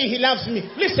not tell me he loves me?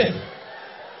 Listen.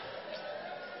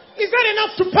 Is that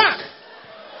enough to pack?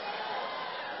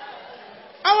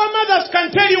 Our mothers can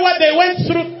tell you what they went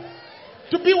through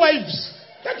to be wives.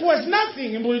 That was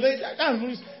nothing.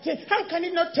 How can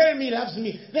he not tell me he loves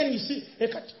me? Then you see a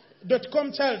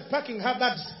 .com child packing her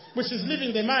bags, but she's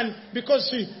leaving the man because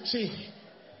she.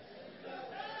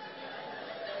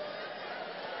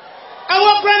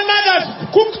 Our grandmothers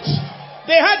cooked.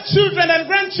 They had children and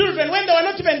grandchildren when they were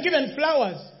not even given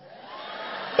flowers.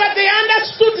 But they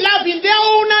understood love in their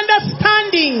own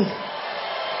understanding.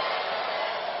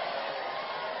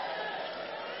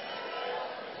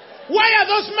 Why are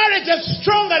those marriages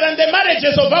stronger than the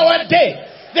marriages of our day?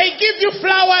 They give you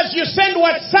flowers, you send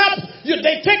WhatsApp,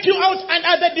 they take you out, and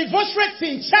are the divorce rates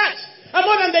in church are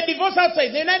more than the divorce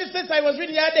outside. The United States, I was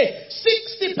reading the other day,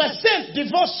 60%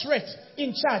 divorce rate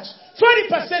in church,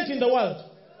 40% in the world.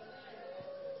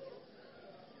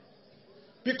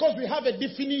 Because we have a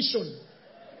definition.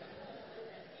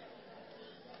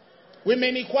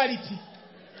 Women equality.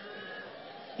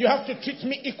 You have to treat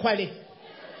me equally.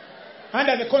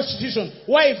 Under the Constitution,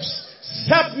 wives,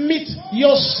 submit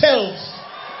yourselves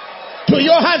to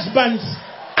your husbands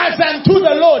as unto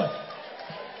the Lord.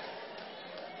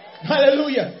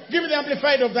 Hallelujah. Give me the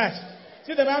amplified of that.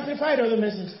 See the amplified of the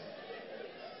message.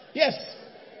 Yes.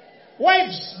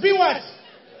 Wives, be what?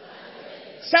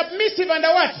 Submissive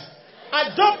under what?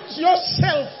 Adopt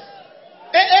yourself.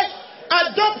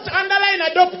 Adopt, underline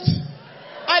adopt.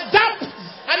 Adapt,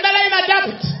 underline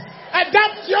adapt.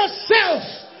 Adapt yourself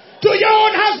to your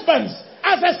own husbands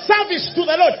as a service to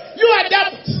the Lord. You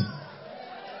adapt.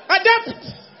 Adapt.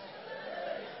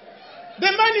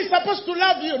 The man is supposed to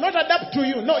love you, not adapt to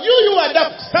you. No, you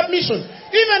adapt. Submission.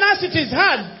 Even as it is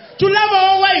hard to love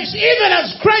our wives, even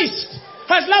as Christ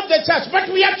has loved the church. But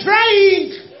we are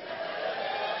trying.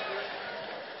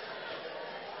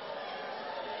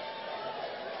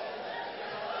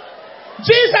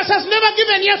 Jesus has never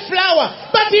given you a flower,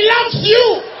 but he loves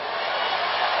you.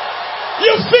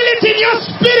 You feel it in your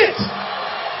spirit.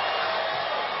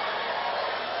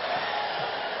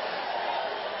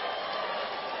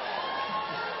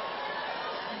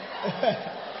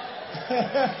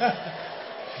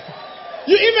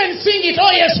 You even sing it.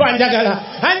 Oh yes, Anjagala.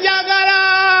 Anjagala,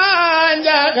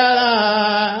 Anjagala,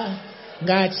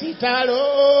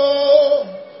 Gachitaro.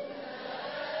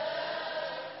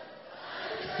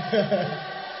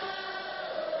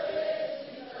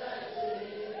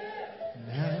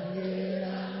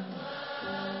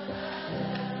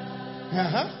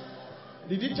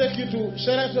 Did he take you to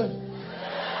Sheraton?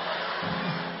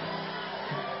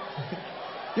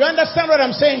 You understand what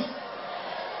I'm saying?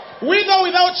 With or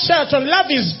without Sheraton, love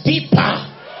is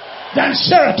deeper than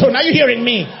Sheraton. Are you hearing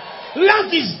me?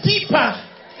 Love is deeper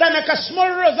than like a small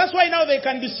rose. That's why now they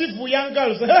can deceive young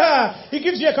girls. He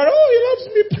gives you a car. Oh, he loves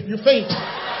me. You faint.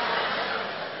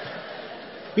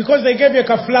 Because they gave you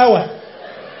a flower.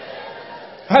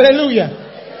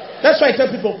 Hallelujah. That's why I tell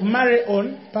people, marry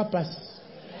on purpose.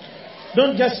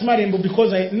 Don't just marry him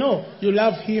because I know you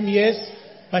love him, yes,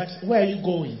 but where are you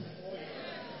going?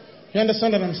 You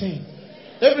understand what I'm saying?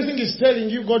 Everything is telling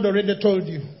you, God already told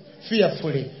you,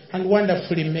 fearfully and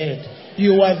wonderfully made.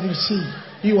 You are the seed.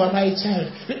 You are my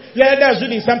child. The other day I was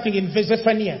reading something in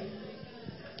Zephaniah.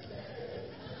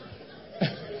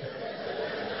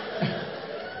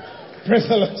 Praise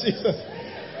the Lord Jesus.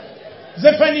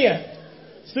 Zephaniah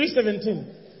 3:17.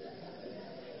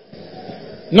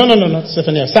 No, not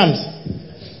Zephaniah. Psalms.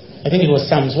 I think it was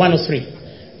Psalms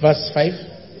 103, verse 5.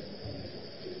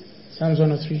 Psalms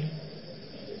 103,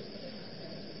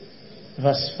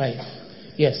 verse 5.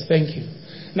 Yes, thank you.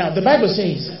 Now, the Bible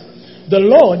says, the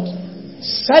Lord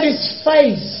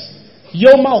satisfies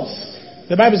your mouth.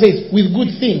 The Bible says, with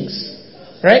good things.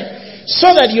 Right?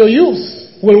 So that your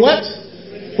youth will what?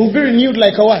 Will be renewed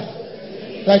like a what?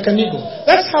 Like an eagle.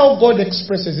 That's how God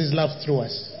expresses his love through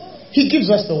us. He gives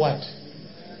us the word.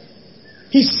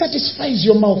 He satisfies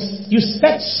your mouth. You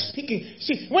start speaking.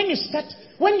 See, when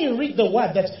you read the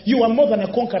word that you are more than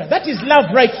a conqueror, that is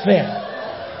love right there.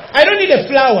 I don't need a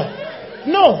flower.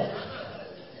 No.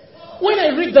 When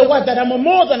I read the word that I'm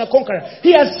more than a conqueror,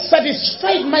 he has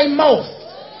satisfied my mouth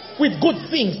with good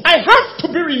things. I have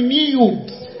to be renewed.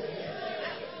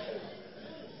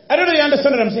 I don't know if you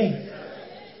understand what I'm saying.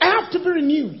 I have to be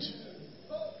renewed.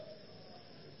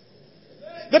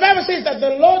 The Bible says that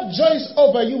the Lord joins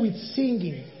over you with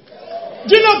singing.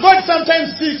 Do you know God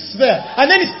sometimes sits there? And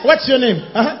then what's your name?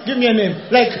 Give me a name.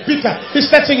 Like Peter. He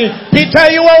starts singing, Peter,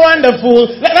 you are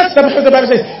wonderful. That's what the Bible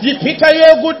says. Peter,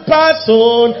 you're a good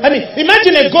person. I mean,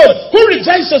 imagine a God who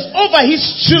rejoices over his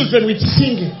children with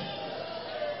singing.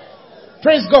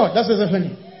 Praise God. That's the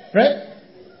Zephaniah. Right?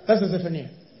 That's the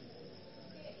Zephaniah.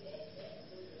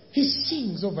 He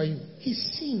sings over you. He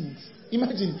sings.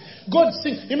 Imagine, God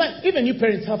sings. Even you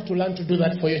parents have to learn to do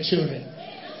that for your children.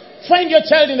 Find your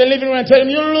child in the living room and tell him,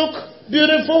 you look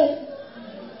beautiful.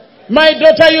 My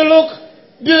daughter, you look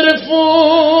beautiful.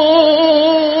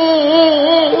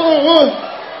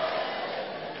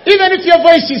 Even if your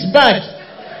voice is bad,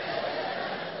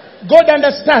 God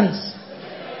understands.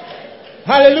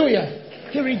 Hallelujah.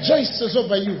 He rejoices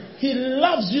over you. He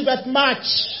loves you that much.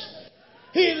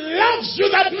 He loves you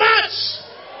that much.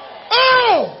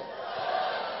 Oh!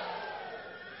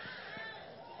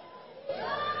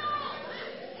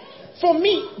 For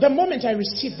me, the moment I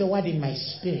receive the word in my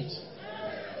spirit,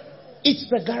 it's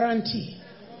the guarantee.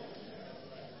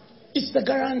 It's the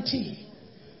guarantee.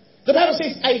 The Bible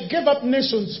says, I gave up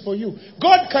nations for you.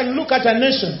 God can look at a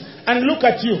nation and look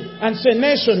at you and say,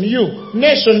 nation, you.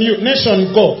 Nation, you.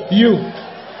 Nation, go. You.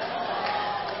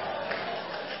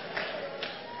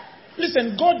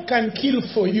 Listen, God can kill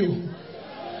for you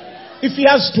if he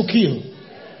has to kill.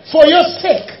 For your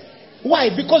sake. Why?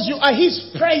 Because you are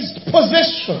his prized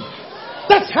possession.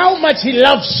 That's how much he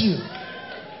loves you.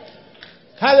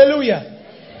 Hallelujah.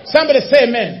 Somebody say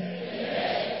amen.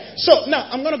 So now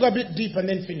I'm going to go a bit deep and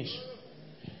then finish.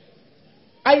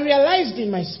 I realized in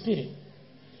my spirit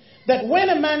that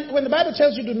when the Bible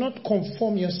tells you do not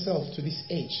conform yourself to this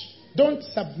age, don't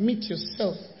submit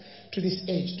yourself to this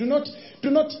age. Do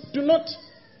not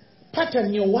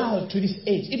pattern your world to this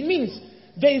age. It means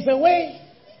there is a way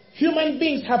human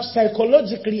beings have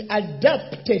psychologically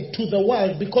adapted to the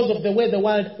world because of the way the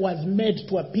world was made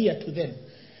to appear to them.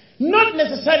 Not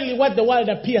necessarily what the world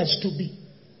appears to be.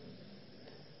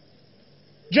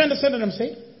 Do you understand what I'm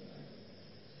saying?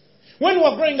 When we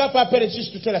were growing up, our parents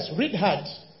used to tell us, read hard.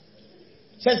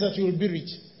 Says that you will be rich.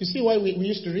 You see why we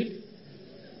used to read?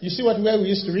 You see where we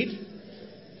used to read?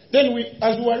 Then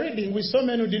as we were reading, we saw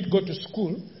men who didn't go to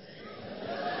school.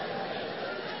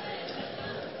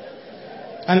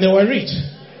 And they were rich.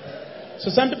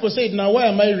 So some people said, now why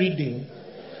am I reading?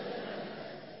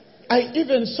 I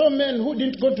even saw men who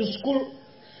didn't go to school.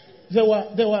 They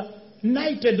were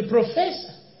knighted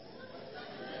professors.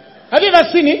 Have you ever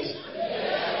seen it?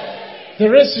 The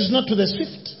race is not to the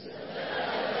swift,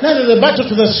 neither the battle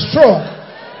to the strong,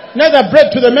 neither bread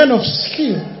to the men of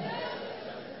skill.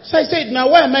 So I said,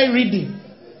 now why am I reading?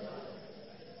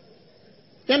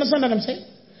 You understand what I'm saying?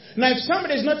 Now if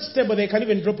somebody is not stable, they can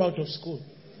even drop out of school.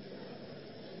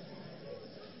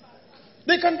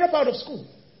 They can drop out of school.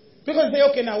 Because they say,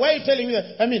 okay, now why are you telling me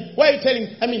that?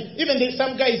 Even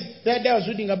some guys, the other day I was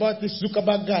reading about this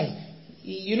Zuckerberg guy.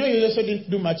 You know, he also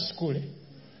didn't do much school.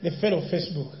 The fellow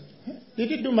Facebook. Did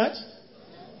he do much?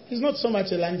 He's not so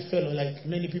much a land fellow like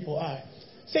many people are.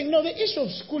 Saying, no, the issue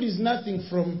of school is nothing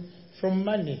from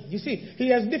money. You see, he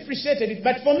has depreciated it.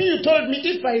 But for me, you told me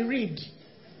if I read,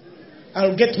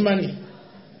 I'll get money.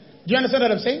 Do you understand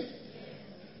what I'm saying?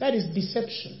 That is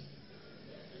deception.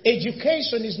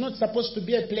 Education is not supposed to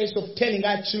be a place of telling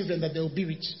our children that they will be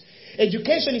rich.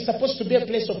 Education is supposed to be a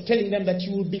place of telling them that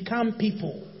you will become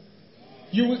people.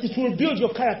 It will build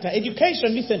your character.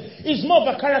 Education, listen, is more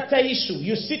of a character issue.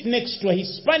 You sit next to a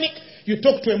Hispanic, you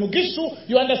talk to a Mugishu,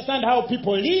 you understand how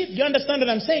people live, you understand what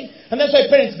I'm saying? And that's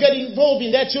why parents get involved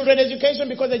in their children's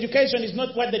education, because education is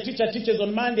not what the teacher teaches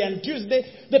on Monday and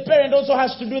Tuesday. The parent also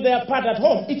has to do their part at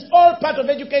home. It's all part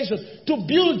of education, to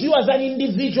build you as an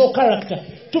individual character,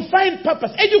 to find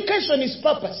purpose. Education is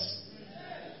purpose.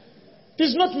 It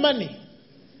is not money.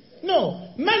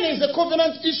 No, money is a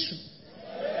covenant issue.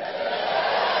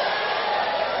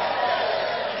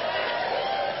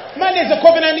 Money is a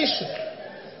covenant issue.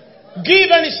 Give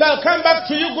and it shall come back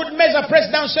to you, good measure, pressed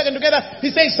down, shaken together.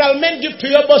 He says, shall men give to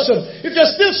your bosom. If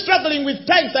you're still struggling with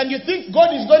tithes and you think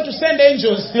God is going to send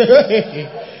angels,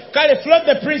 can you float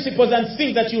the principles and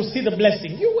think that you'll see the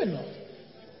blessing? You will not.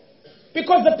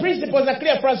 Because the principles are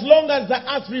clear. For as long as the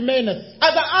earth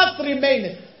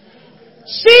remaineth,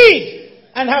 seed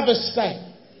and harvest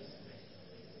time.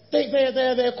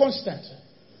 They're constant.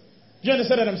 Do you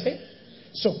understand what I'm saying?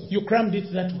 So you crammed it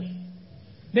that way.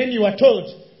 Then you are told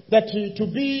that to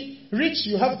be rich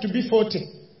you have to be 40.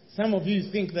 Some of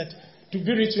you think that to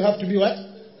be rich you have to be what?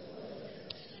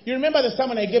 You remember the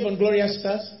sermon I gave on Glorious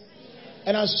Stars?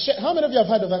 And how many of you have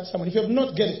heard of that sermon? If you have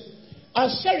not get it, I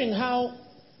was sharing how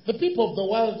the people of the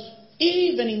world,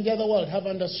 even in the other world, have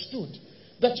understood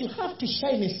that you have to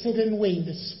shine a certain way in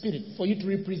the spirit for you to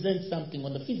represent something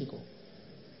on the physical.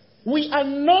 We are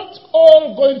not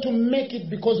all going to make it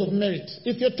because of merit.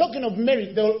 If you're talking of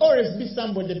merit, there will always be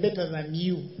somebody better than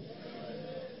you.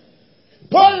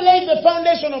 Paul laid the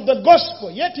foundation of the gospel,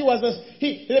 yet the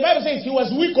Bible says he was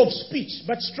weak of speech,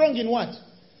 but strong in what?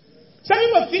 Some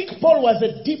people think Paul was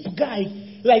a deep guy,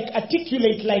 like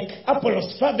articulate, like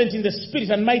Apollos, fervent in the spirit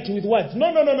and mighty with words.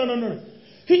 No.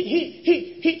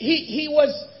 He was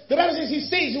The Bible says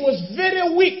he was very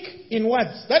weak in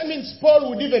words. That means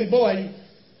Paul would even bore you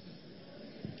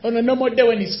on a normal day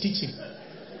when he's teaching.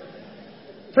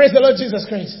 Praise the Lord Jesus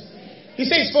Christ. He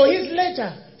says, for his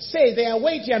letter say they are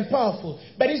weighty and powerful,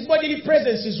 but his bodily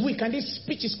presence is weak and his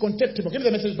speech is contemptible. Give me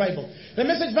the Message Bible. The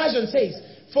Message version says,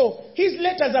 for his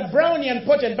letters are browny and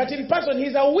potent, but in person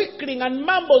he's a weakling and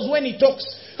mumbles when he talks.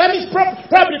 That means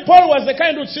probably Paul was the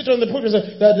kind who would sit on the pulpit and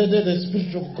say, the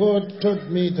Spirit of God told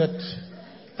me that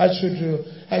I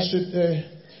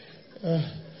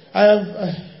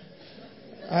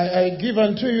give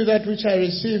unto you that which I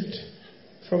received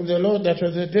from the Lord, that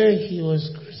on the day he was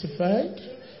crucified,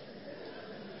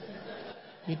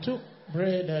 he took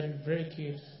bread and break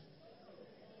it.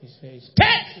 He says,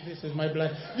 take, this is my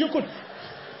blood. You could,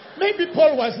 maybe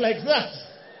Paul was like that.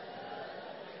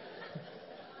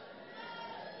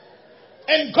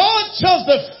 And God chose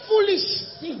the foolish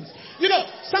things. You know,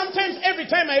 sometimes every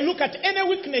time I look at any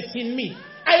weakness in me,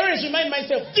 I always remind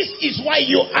myself, this is why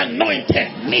you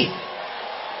anointed me.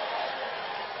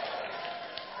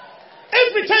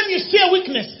 Every time you see a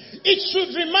weakness, it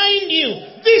should remind you,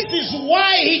 this is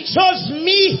why he chose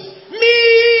me. Me.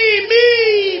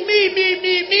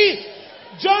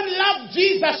 John loved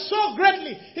Jesus so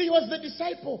greatly. He was the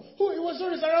disciple who he was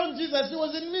always around Jesus. He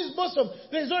was in his bosom.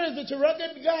 There's always the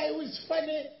rugged guy who is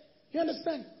funny. You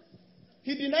understand?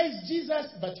 He denies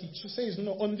Jesus, but he says,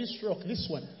 no, on this rock, this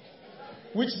one,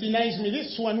 which denies me,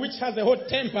 this one, which has a hot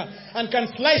temper and can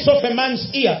slice off a man's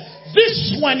ear.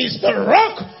 This one is the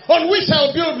rock on which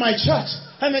I'll build my church,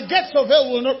 and the gates of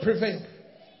hell will not prevail.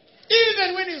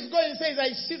 Even when he's going, he says,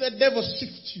 I see the devil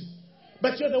shift you,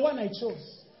 but you're the one I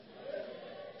chose.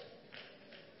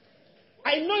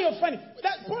 I know you're funny.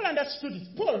 That Paul understood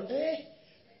it. Paul,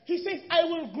 he says, I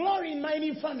will glory in mine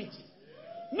infirmity.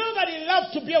 Not that he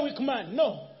loved to be a weak man.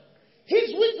 No.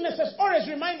 His weaknesses always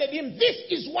reminded him, this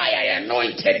is why I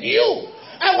anointed you.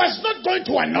 I was not going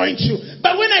to anoint you.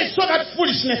 But when I saw that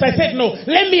foolishness, I said, no,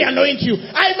 let me anoint you.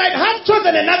 I might have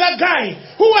chosen another guy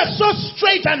who was so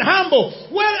straight and humble,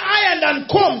 well ironed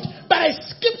and combed, but I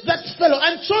skipped that fellow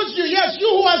and chose you. Yes,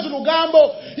 you who was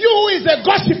Rugambo, you who is a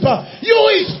gossiper, you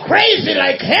who is crazy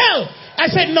like hell.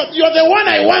 I said, no, you're the one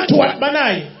I want to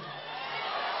admire.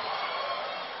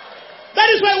 That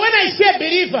is why when I say a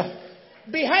believer,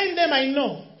 behind them I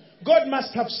know God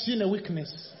must have seen a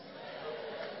weakness.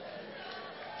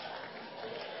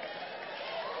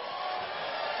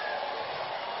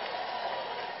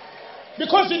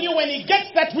 Because he knew when he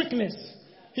gets that weakness,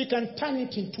 he can turn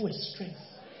it into a strength.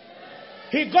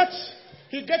 He gets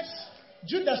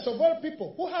Judas of all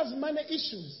people who has money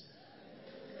issues.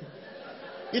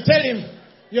 He tell him,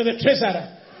 you're the treasurer.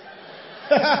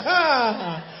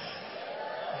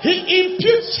 He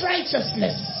imputes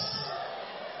righteousness.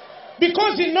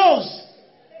 Because he knows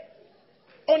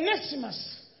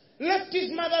Onesimus left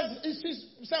his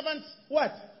servant's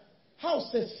what?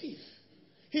 House a thief.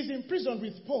 He's imprisoned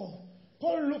with Paul.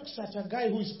 Paul looks at a guy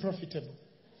who is profitable.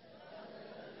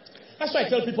 That's why I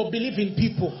tell people, believe in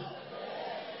people.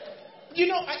 You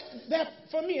know,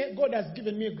 for me, God has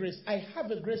given me a grace. I have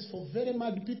a grace for very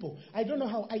mad people. I don't know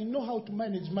how. I know how to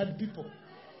manage mad people.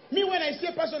 Me, when I see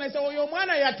a person, I say,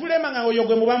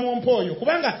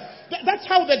 that's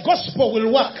how the gospel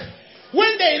will work.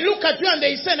 When they look at you and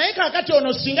they say, there are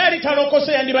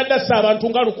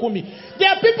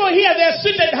people here, they are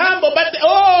seated humble, but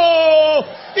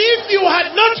if you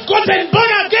had not gotten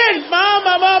born again,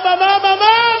 mama.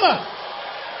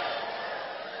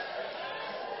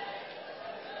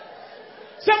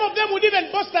 Some of them would even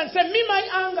boast and say, me, my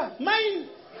anger, mine.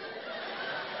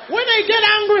 When I get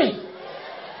angry,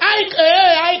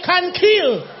 I can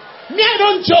kill. Me, I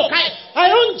don't joke. I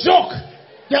don't joke.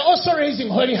 They're also raising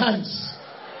holy hands.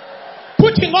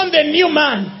 Putting on the new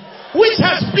man, which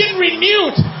has been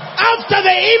renewed after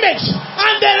the image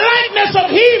and the likeness of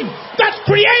him that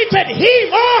created him.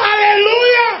 Oh,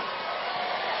 hallelujah.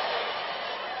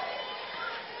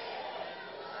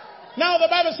 Now the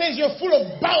Bible says you're full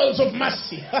of bowels of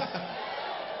mercy.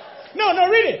 No,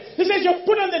 read it. He says you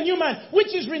put on the new man,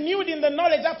 which is renewed in the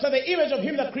knowledge after the image of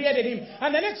him that created him.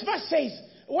 And the next verse says,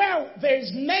 well, there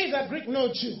is neither Greek nor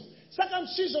Jew,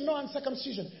 circumcision nor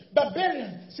uncircumcision,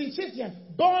 barbarian, Scythian,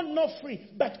 born nor free,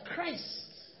 but Christ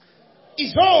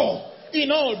is all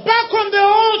in all. Back on the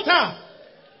altar.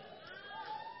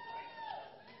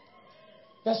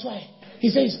 That's why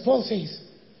Paul says,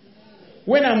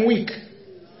 when I'm weak,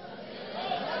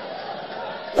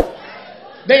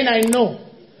 then I know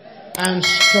I am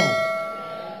strong.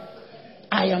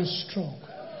 I am strong.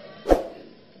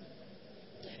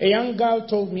 A young girl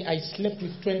told me I slept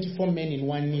with 24 men in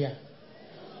 1 year.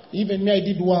 Even me, I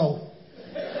did wow.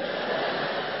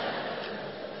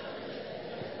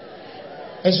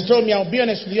 And she told me, I'll be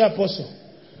honest with you, Apostle.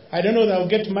 I don't know that I'll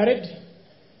get married.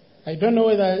 I don't know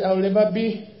whether I'll ever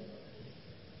be.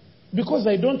 Because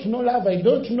I don't know love. I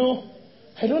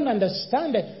don't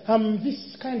understand it. I'm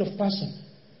this kind of person.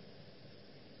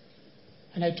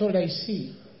 And I told her,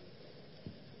 see,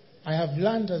 I have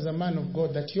learned as a man of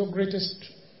God that your greatest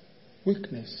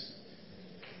weakness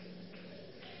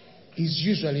is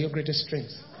usually your greatest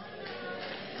strength.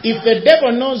 If the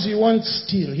devil knows you won't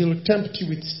steal, he'll tempt you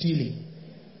with stealing.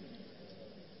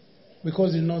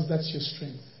 Because he knows that's your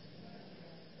strength.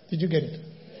 Did you get it?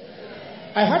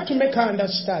 I had to make her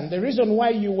understand the reason why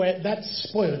you were that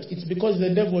spoiled, it's because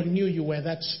the devil knew you were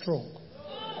that strong.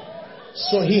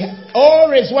 So he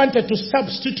always wanted to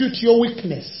substitute your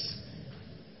weakness.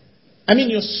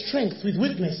 Your strength with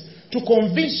weakness, to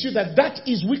convince you that that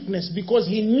is weakness, because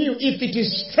he knew if it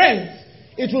is strength,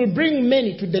 it will bring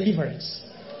many to deliverance.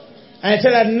 And I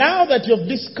tell her, now that you've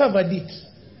discovered it,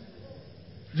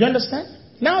 do you understand?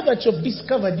 Now that you've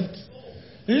discovered it,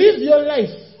 live your life.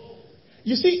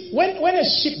 You see, when a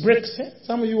sheep breaks,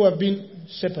 some of you have been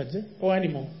shepherds or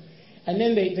animal, and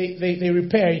then they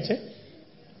repair it.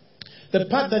 The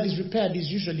part that is repaired is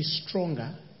usually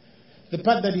stronger. The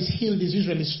part that is healed is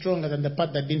usually stronger than the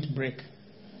part that didn't break.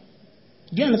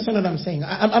 Do you understand what I'm saying?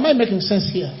 Am I making sense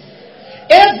here?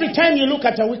 Every time you look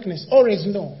at a weakness, always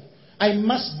know, I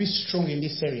must be strong in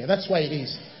this area. That's why it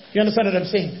is. You understand what I'm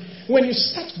saying? When you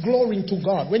start glorying to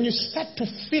God, when you start to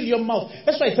fill your mouth,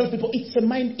 that's why I tell people it's a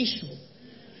mind issue.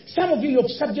 Some of you have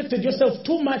subjected yourself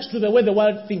too much to the way the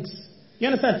world thinks. You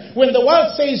understand? When the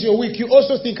world says you're weak, you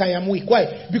also think I am weak.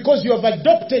 Why? Because you have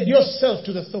adopted yourself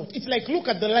to the thought. It's like, look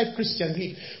at the life Christians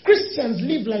live. Christians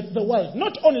live like the world,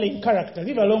 not only in character,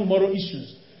 live along moral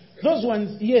issues. Those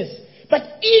ones, yes.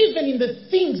 But even in the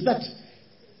things that,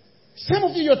 some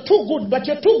of you, you're too good, but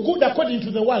you're too good according to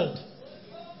the world.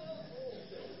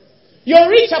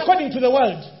 You're rich according to the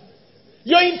world.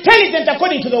 You're intelligent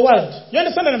according to the world. You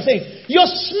understand what I'm saying? You're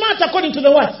smart according to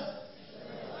the what?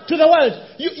 To the world.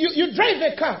 You drive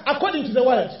a car according to the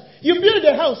world. You build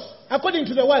a house according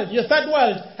to the world. Your third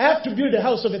world. I have to build a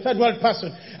house of a third world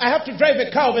person. I have to drive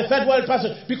a car of a third world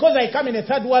person because I come in a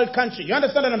third world country. You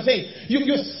understand what I'm saying? You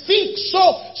think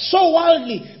so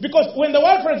worldly. Because when the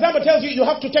world, for example, tells you you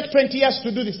have to take 20 years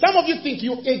to do this, some of you think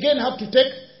you again have to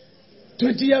take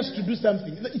 20 years to do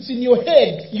something. It's in your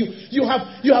head. You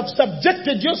have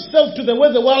subjected yourself to the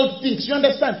way the world thinks. You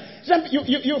understand?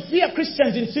 You fear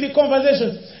Christians in silly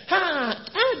conversations.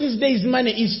 These days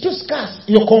money is too scarce.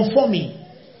 You're conforming.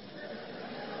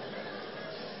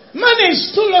 Money is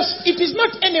too lost. It is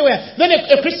not anywhere. Then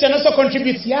a Christian also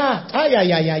contributes.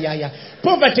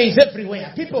 Poverty is everywhere.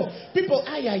 People. He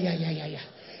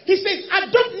says,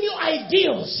 adopt new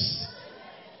ideals.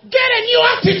 Get a new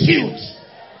attitude.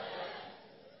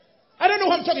 I don't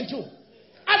know who I'm talking to.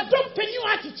 Adopt a new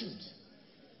attitude.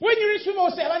 When you reach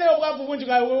people, say,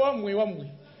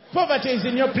 poverty is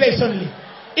in your place only.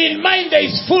 In mind there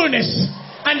is fullness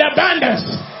and abundance.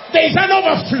 There is an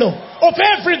overflow of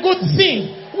every good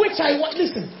thing which I want.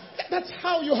 Listen, that's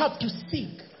how you have to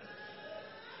think.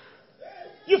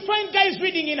 You find guys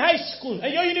reading in high school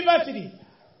at your university.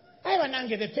 I want to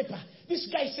get the paper. This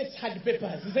guy sets hard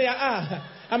papers. He say,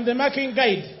 I'm the marking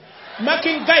guide.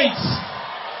 Marking guides.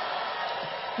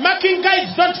 Marking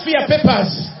guides don't fear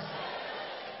papers.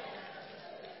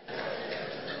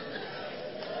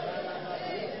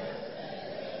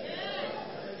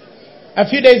 A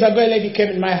few days ago, a lady came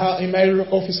in my house, in my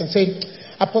office and said,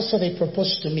 Apostle, they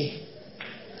proposed to me.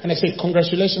 And I said,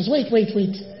 congratulations. Wait.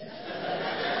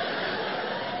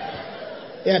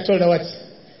 Yeah, I told her what?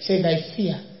 She said, I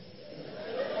fear.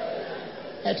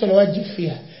 I told her, what do you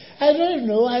fear? I don't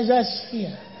know, I just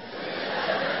fear.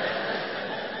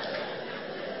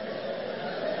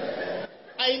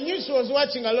 I knew she was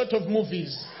watching a lot of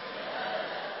movies.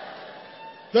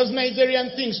 Those Nigerian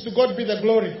things, to God be the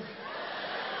glory.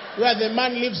 Where the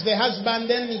man leaves the husband,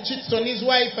 then he cheats on his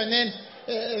wife, and then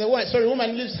the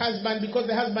woman leaves husband because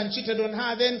the husband cheated on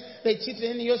her, then they cheat,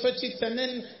 and he also cheats, and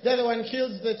then the other one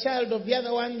kills the child of the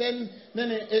other one, then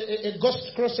a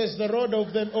ghost crosses the road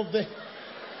of the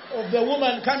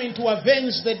woman coming to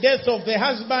avenge the death of the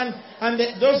husband, and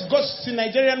those ghosts in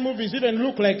Nigerian movies even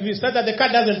look like this, so that the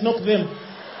car doesn't knock them.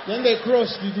 Then they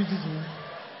cross. They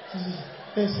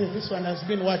say, this one has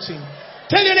been watching.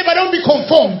 Tell your neighbor, don't be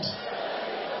conformed.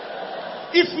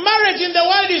 If marriage in the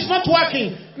world is not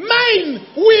working, mine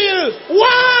will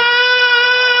work.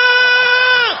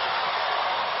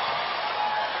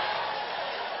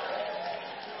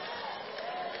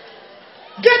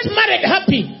 Get married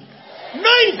happy,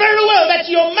 knowing very well that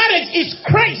your marriage is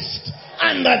Christ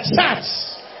and the church.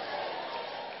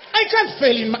 I I can't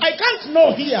fail I can't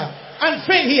know here and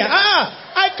fail here.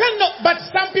 I cannot, but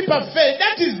some people fail.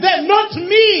 That is them, not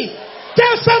me.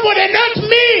 Tell somebody, not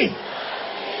me.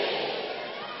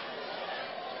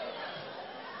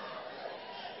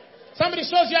 Somebody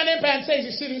shows you an empire and says,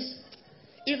 you see this?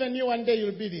 Even you one day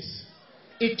you'll be this.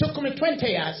 It took me 20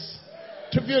 years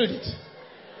to build it.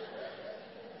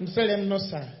 And tell them, no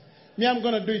sir. Me, I'm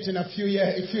going to do it in a few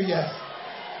years.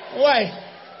 Why?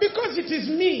 Because it is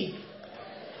me.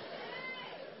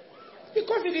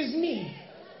 Because it is me.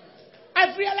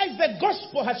 I've realized the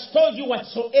gospel has told you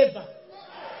whatsoever.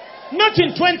 Not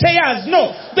in 20 years,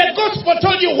 no. The gospel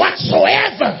told you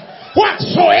whatsoever.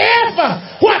 Whatsoever.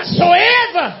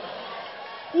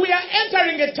 We are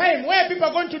entering a time where people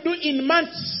are going to do in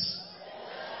months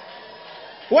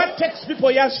what takes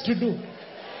people years to do.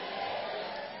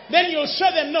 Then you'll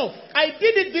show them, no, I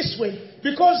did it this way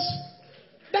because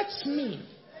that's me.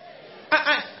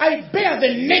 I bear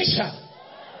the nature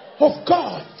of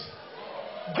God.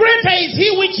 Greater is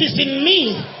he which is in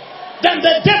me than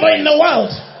the devil in the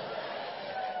world.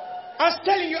 I was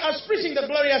telling you, I was preaching the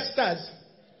glorious stars.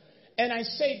 And I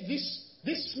said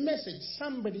this message,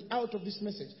 somebody out of this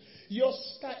message, your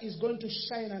star is going to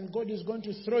shine and God is going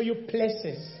to throw you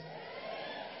places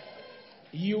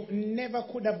you never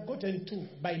could have gotten to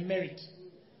by merit.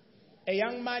 A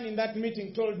young man in that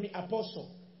meeting told me, Apostle,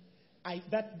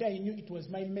 that day I knew it was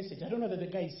my message. I don't know that the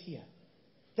guy is here.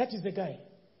 That is the guy.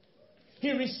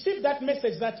 He received that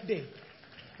message that day.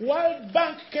 World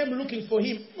Bank came looking for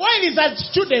him. While he's a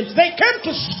student, they came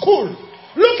to school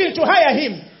looking to hire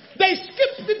him. They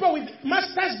skipped people with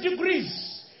master's degrees,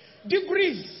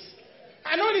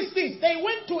 and all these things. They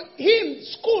went to him,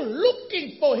 school,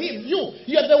 looking for him.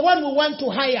 You're the one we want to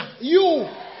hire. You,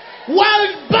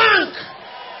 World Bank.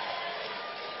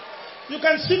 You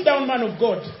can sit down, man of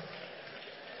God.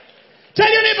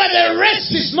 Tell your neighbor, the race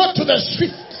is not to the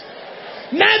swift,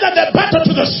 neither the battle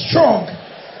to the strong,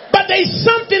 but there is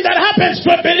something that happens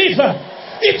to a believer.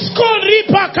 It's called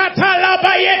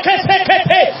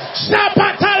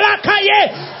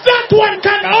that one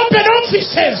can open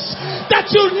offices that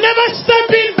you'll never step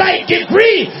in by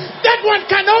degree. That one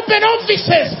can open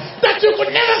offices that you could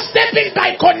never step in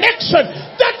by connection.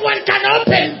 That one can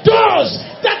open doors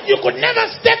that you could never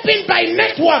step in by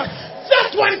network.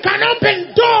 That one can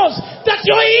open doors that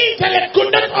your intellect could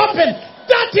not open.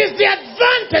 That is the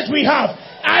advantage we have.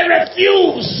 I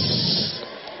refuse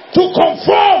to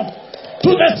conform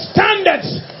to the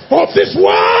standards of this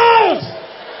world.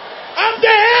 I'm the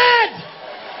head.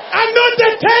 I'm not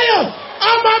the tail.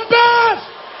 I'm above.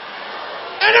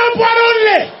 And upward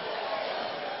only.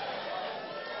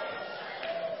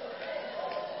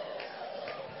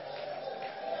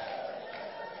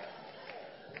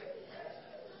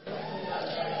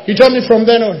 He told me from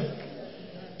then on,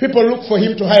 people look for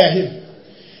him to hire him.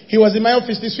 He was in my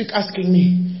office this week asking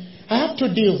me, I have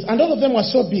 2 deals, and all of them were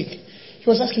so big. He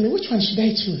was asking me, which one should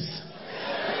I choose?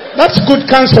 That's good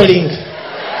counseling.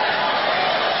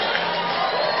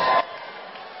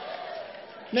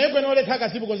 Naye no letaga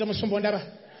sibukoze musumbo ndaba.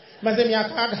 Maze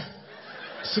myaka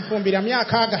sifumbira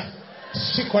myaka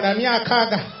sikola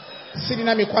myaka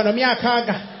sirina mikwano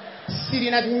myaka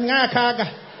sirina myaka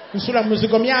nsula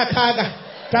muzigo myaka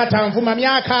tata mvuma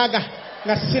myaka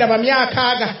ngasira ba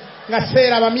myaka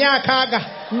ngasera ba myaka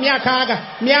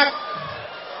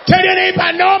Tell your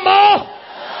neighbor, no more.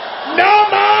 No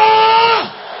more.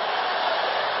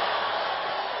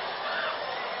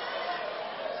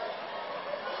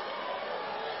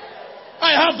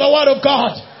 I have the word of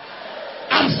God.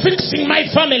 I'm fixing my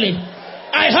family.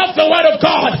 I have the word of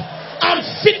God. I'm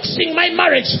fixing my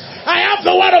marriage. I have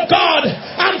the word of God.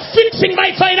 I'm fixing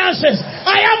my finances.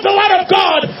 I have the word of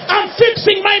God. I'm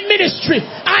fixing my ministry.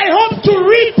 I hope to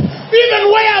reap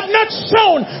even where I've not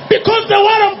sown, because the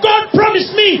word of God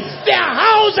promised me there are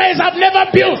houses I've never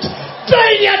built,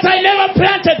 vineyards I never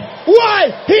planted.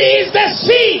 Why? He is the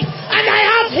seed and I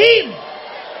have him.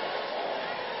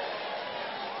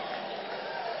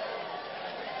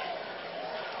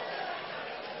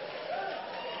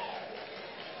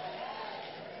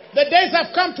 The days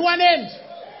have come to an end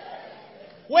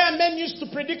where men used to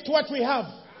predict what we have.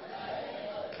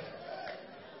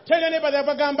 Tell your neighbor they're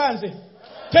bagambanzi.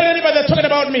 Tell your neighbor they're talking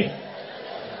about me.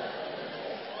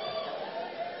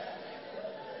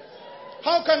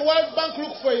 How can World Bank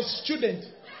look for a student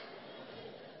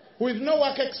with no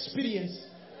work experience?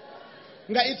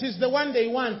 It is the one they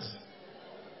want.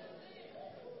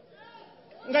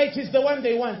 It is the one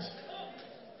they want.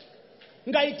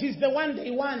 It is the one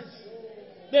they want.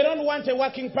 They don't want a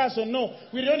working person. No,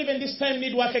 we don't even this time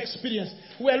need work experience.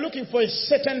 We are looking for a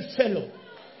certain fellow.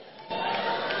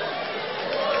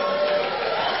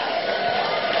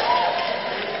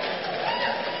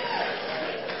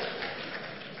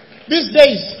 These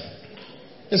days,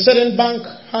 a certain bank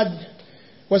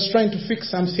was trying to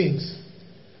fix some things.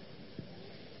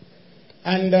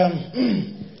 And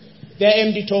their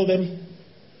MD told them,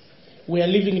 we are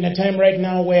living in a time right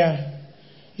now where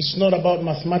it's not about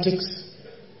mathematics.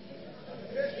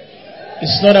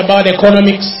 It's not about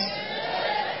economics.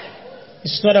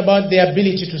 It's not about the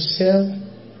ability to sell.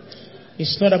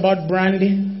 It's not about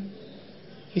branding.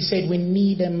 He said, we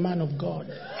need a man of God.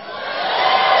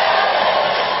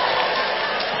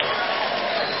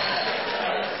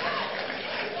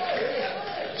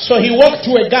 So he walked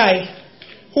to a guy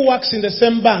who works in the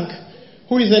same bank,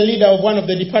 who is a leader of one of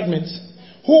the departments,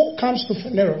 who comes to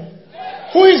Phaneroo,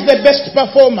 who is the best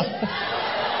performer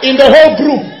in the whole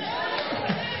group.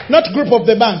 Not group of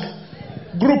the bank.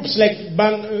 Groups like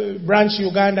branch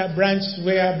Uganda, branch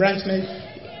where, branch.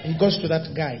 He goes to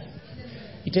that guy.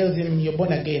 He tells him, you're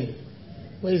born again.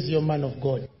 Where is your man of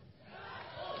God?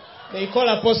 They call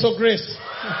Apostle Grace.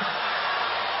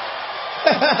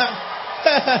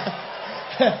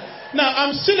 Now,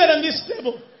 I'm seated on this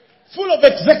table, full of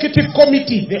executive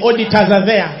committee. The auditors are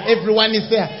there. Everyone is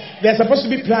there. They're supposed to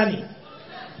be planning.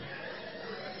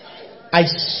 I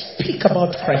speak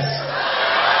about Christ.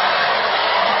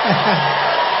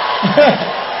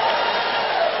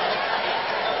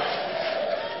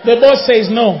 The boss says,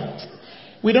 no,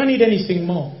 we don't need anything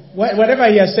more. Whatever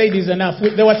he has said is enough.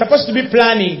 They were supposed to be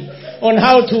planning on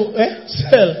how to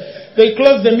sell. They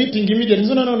closed the meeting immediately.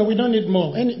 No, we don't need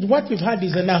more. And what we've had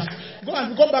is enough.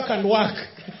 Go back and work.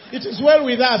 It is well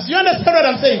with us. You understand what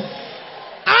I'm saying?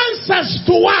 Answers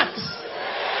to what?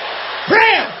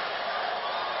 Prayer.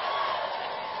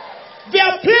 There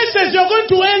are places you're going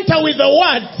to enter with the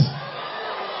word.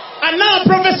 And now I'm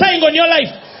prophesying on your life.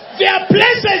 There are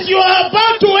places you are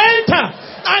about to enter.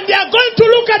 And they are going to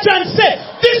look at you and say,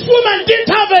 this woman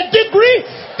didn't have a degree.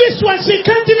 This one, she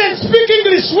can't even speak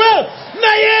English well. Me,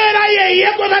 I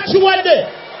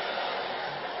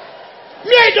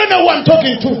don't know who I'm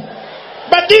talking to.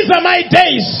 But these are my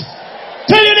days.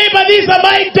 Tell your neighbor, these are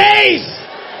my days.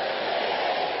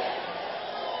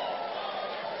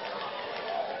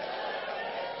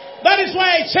 That is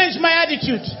why I changed my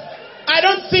attitude. I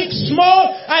don't think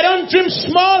small. I don't dream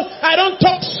small. I don't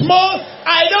talk small.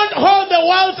 I don't hold the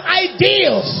world's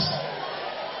ideals.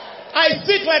 I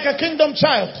think like a kingdom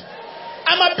child.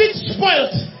 I'm a bit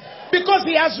spoiled because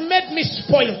he has made me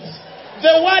spoiled.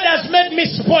 The word has made me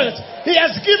spoiled. He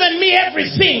has given me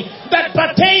everything that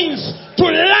pertains to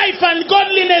life and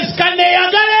godliness.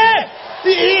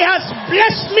 He has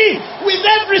blessed me with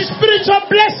every spiritual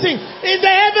blessing in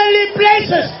the heavenly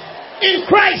places in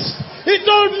Christ. He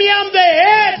told me I'm the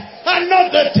head and not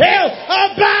the tail,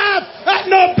 above and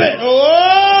not beneath.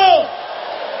 Oh!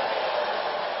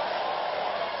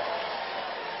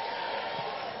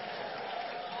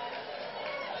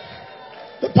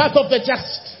 The path of the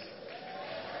just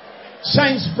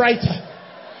shines brighter.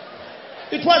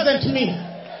 It wasn't me.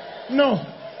 No.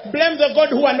 Blame the God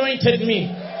who anointed me.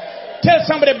 Tell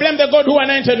somebody, blame the God who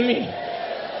anointed me.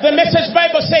 The Message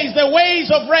Bible says the ways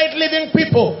of right living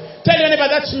people. Tell your neighbor,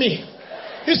 that's me.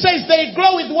 He says they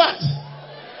glow with what?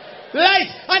 Light.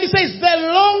 And he says the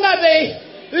longer they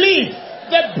live,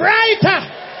 the brighter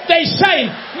they shine.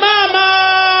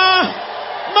 Mama!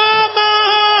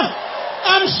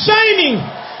 I'm shining.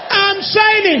 I'm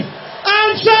shining.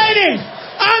 I'm shining.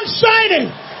 I'm shining.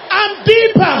 I'm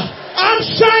deeper. I'm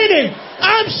shining.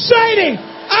 I'm shining.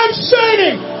 I'm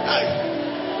shining.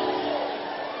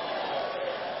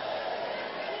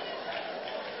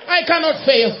 I cannot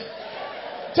fail.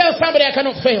 Tell somebody I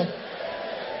cannot fail.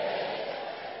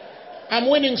 I'm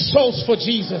winning souls for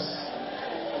Jesus.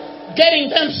 Getting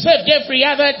them saved every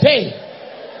other day.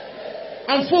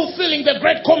 I'm fulfilling the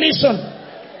Great Commission.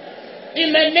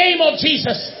 In the name of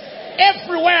Jesus.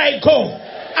 Everywhere I go,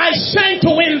 I shine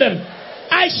to win them.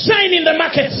 I shine in the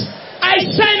markets. I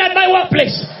shine at my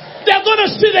workplace. They're going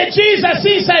to see the Jesus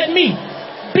inside me.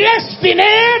 Blessed in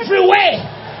every way.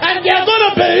 And they're going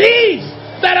to believe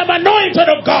that I'm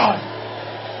anointed of God.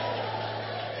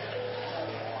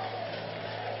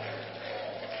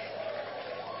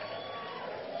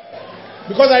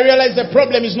 Because I realize the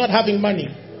problem is not having money.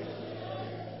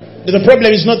 The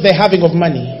problem is not the having of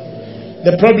money.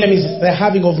 The problem is the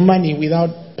having of money without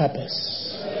purpose.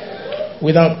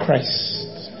 Without Christ.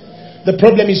 The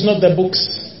problem is not the books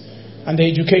and the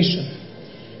education.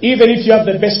 Even if you have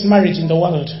the best marriage in the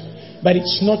world, but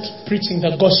it's not preaching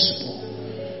the gospel,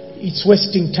 it's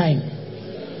wasting time.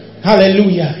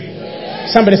 Hallelujah.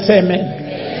 Somebody say amen.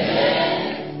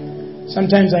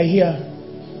 Sometimes I hear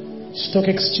stock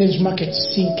exchange market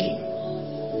sinking.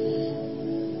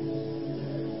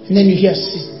 And then you hear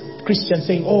Christians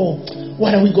saying, oh,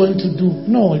 What are we going to do?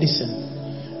 No, listen.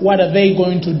 What are they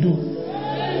going to do?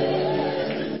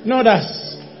 Not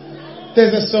us.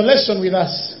 There's a solution with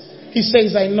us. He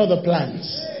says, I know the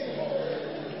plans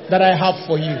that I have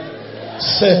for you,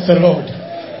 saith the Lord.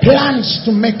 Plans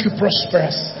to make you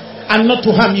prosperous and not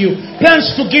to harm you.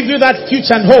 Plans to give you that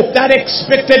future and hope, that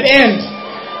expected end.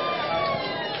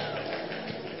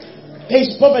 There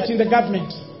is poverty in the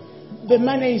government. The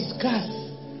money is scarce.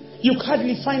 You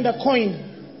hardly find a coin.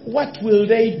 What will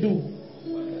they do?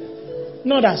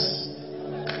 Not us.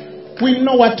 We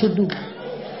know what to do.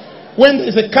 When there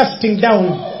is a casting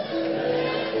down.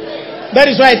 That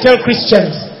is why I tell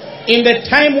Christians, in the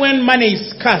time when money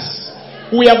is scarce,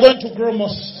 we are going to grow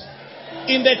most.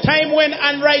 In the time when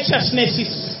unrighteousness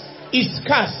is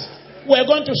scarce, we are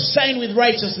going to shine with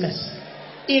righteousness.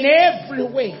 In every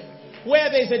way, where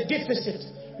there is a deficit,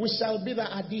 we shall be the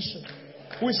addition.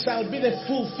 We shall be the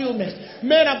fulfillment.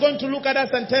 Men are going to look at us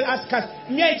and ask us,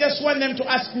 me, I just want them to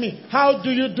ask me, how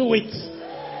do you do it?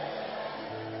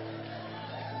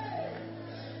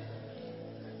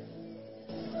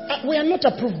 We are not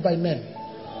approved by men.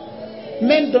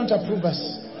 Men don't approve us.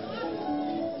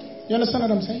 You understand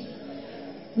what I'm saying?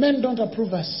 Men don't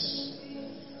approve us.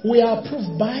 We are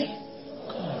approved by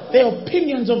God. The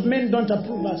opinions of men don't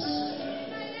approve us.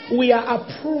 We are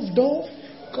approved of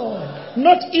God.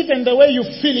 Not even the way you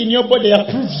feel in your body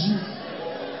approves you.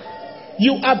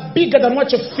 You are bigger than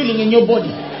what you're feeling in your body.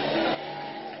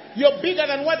 You're bigger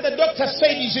than what the doctor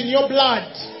said is in your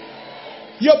blood.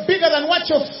 You're bigger than what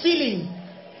you're feeling.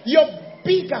 You're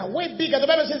bigger, way bigger. The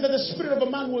Bible says that the spirit of a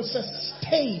man will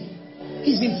sustain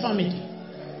his infirmity.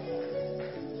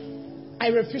 I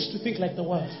refuse to think like the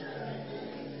world.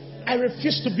 I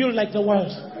refuse to build like the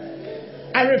world.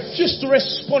 I refuse to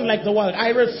respond like the world. I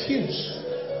refuse.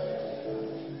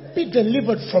 Be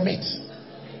delivered from it.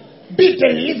 Be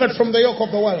delivered from the yoke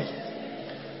of the world.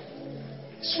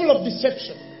 It's full of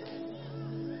deception.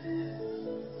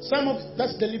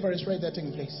 That's deliverance right there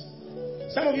taking place.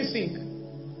 Some of you think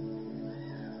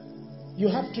you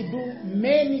have to do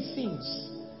many things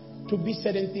to be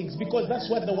certain things because that's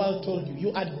what the world told you.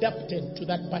 You adapted to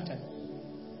that pattern.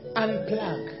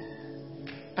 Unplug.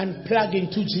 And plug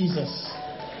into Jesus.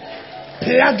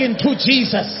 Plug into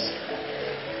Jesus.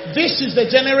 This is the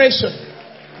generation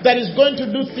that is going to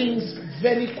do things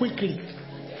very quickly.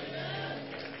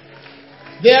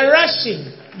 They are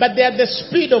rushing, but they are the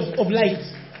speed of light.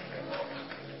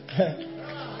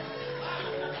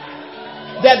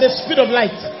 They are the speed of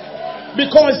light.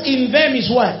 Because in them is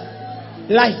what?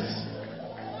 Light.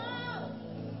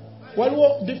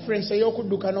 What difference is yoku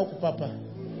duka no kupapa?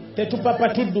 Tetu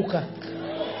papa tu duka.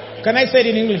 Can I say it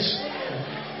in English?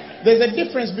 There's a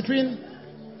difference between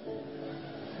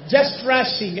just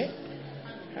rushing,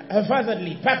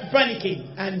 haphazardly, panicking,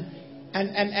 and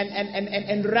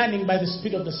running by the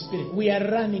speed of the Spirit. We are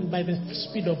running by the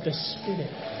speed of the Spirit.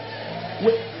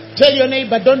 Tell your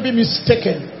neighbor, don't be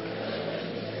mistaken.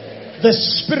 The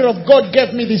Spirit of God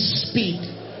gave me this speed.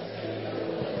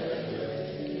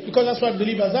 Because that's what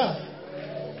believers are.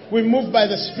 We move by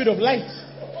the speed of light.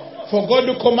 For God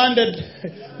who commanded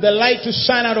the light to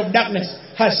shine out of darkness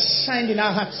has shined in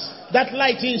our hearts. That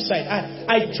light inside.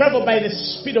 I travel by the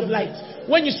speed of light.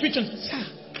 When you switch on,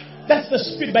 that's the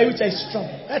speed by which I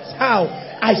struggle. That's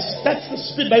the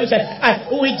speed by which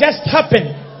we just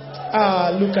happen.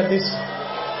 Look at this.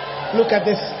 Look at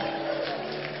this.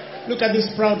 Look at this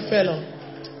proud fellow.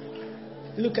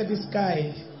 Look at this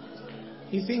guy.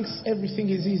 He thinks everything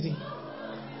is easy.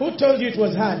 Who told you it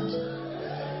was hard?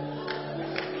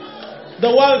 The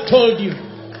world told you.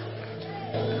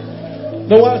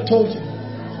 The world told you.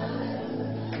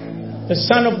 The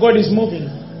Son of God is moving.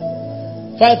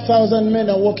 5,000 men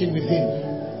are walking with him.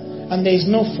 And there is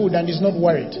no food and he's not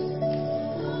worried.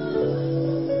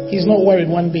 He's not worried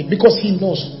one bit. Because he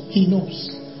knows. He knows.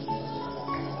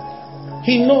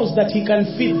 He knows that he can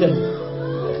feed them.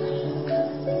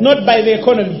 Not by the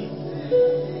economy.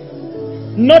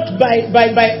 Not by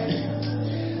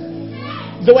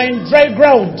they were in dry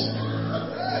ground.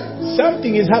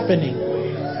 Something is happening.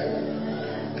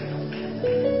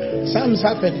 Something's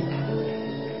happening.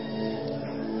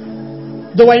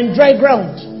 They were in dry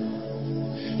ground.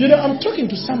 You know, I'm talking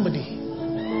to somebody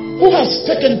who has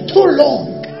taken too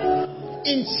long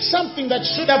in something that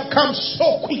should have come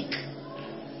so quick.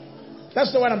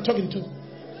 That's the one I'm talking to.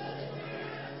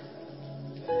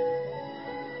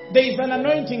 There is an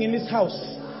anointing in this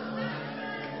house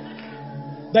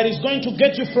that is going to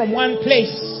get you from one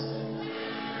place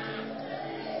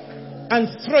and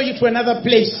throw you to another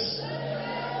place.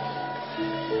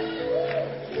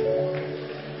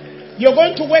 You're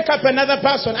going to wake up another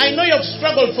person. I know you've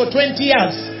struggled for 20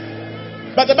 years.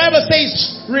 But the Bible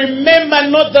says, remember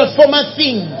not the former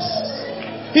things.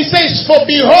 He says, for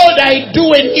behold, I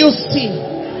do a new thing.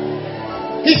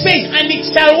 He says, and it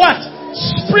shall what?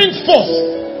 Spring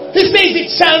forth. He says,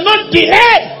 it shall not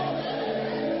delay.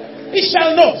 It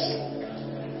shall not.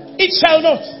 It shall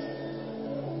not.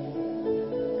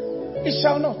 It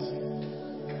shall not.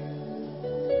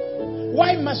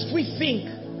 Why must we think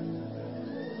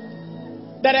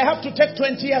that I have to take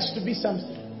 20 years to be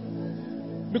something?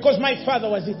 Because my father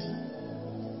was it.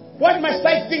 Why must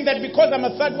I think that because I'm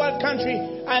a third world country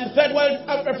and third world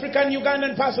African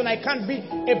Ugandan person, I can't be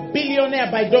a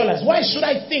billionaire by dollars? Why should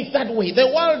I think that way? The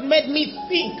world made me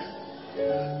think.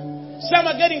 Some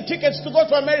are getting tickets to go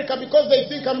to America because they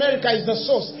think America is the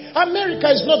source. America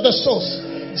is not the source.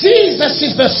 Jesus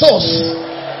is the source.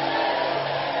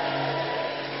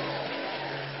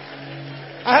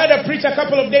 I heard a preacher a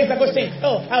couple of days ago saying,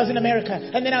 oh, I was in America,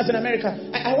 and then I was in America.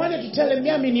 I wanted to tell him,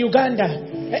 I'm in Uganda.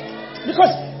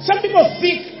 Because some people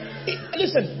think,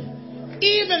 listen,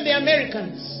 even the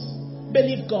Americans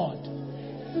believe God.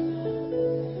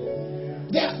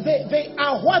 They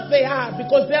are what they are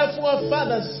because their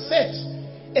forefathers set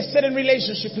a certain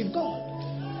relationship with God.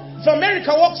 If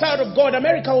America walks out of God,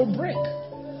 America will break.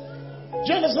 Do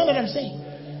you understand what I'm saying?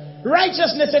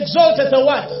 Righteousness exalteth a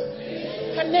what?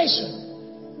 A nation.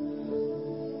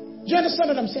 Do you understand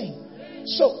what I'm saying?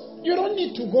 So, you don't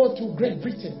need to go to Great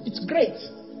Britain. It's great.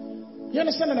 You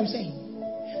understand what I'm saying?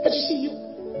 But you see,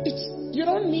 you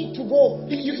don't need to go.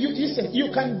 Listen, you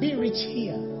can be rich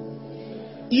here.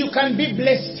 You can be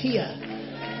blessed here.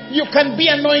 You can be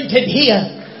anointed here.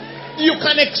 You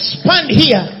can expand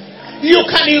here. You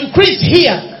can increase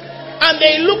here. And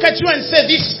they look at you and say,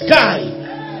 this guy,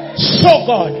 so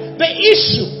God. The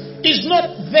issue is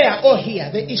not there or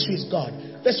here. The issue is God.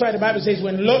 That's why the Bible says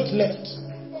when Lot left,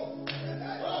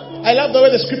 I love the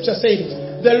way the scripture said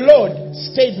it. The Lord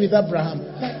stayed with Abraham.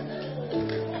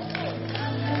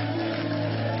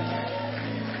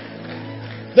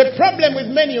 The problem with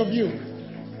many of you,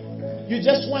 you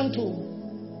just want to,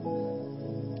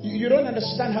 you don't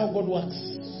understand how God works.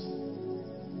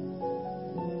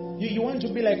 You want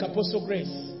to be like Apostle Grace.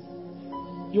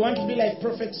 You want to be like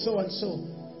Prophet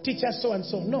so-and-so, teacher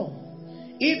so-and-so. No.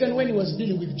 Even when he was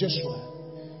dealing with Joshua,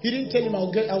 he didn't tell him,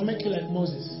 I'll make you like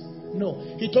Moses. No.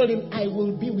 He told him, I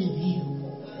will be with you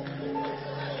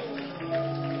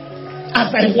as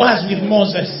I was with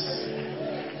Moses.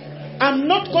 I'm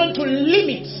not going to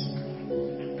limit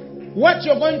what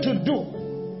you're going to do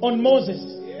on Moses.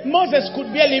 Moses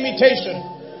could be a limitation.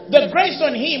 The grace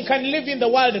on him can live in the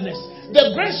wilderness.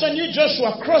 The grace on you,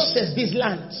 Joshua, crosses these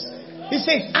lands. He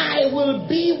says, I will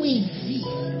be with thee,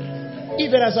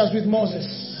 even as I was with Moses.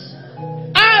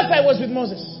 As I was with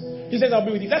Moses. He says, I'll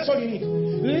be with you. That's all you need.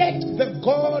 Let the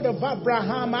God of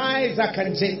Abraham, Isaac,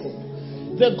 and Jacob,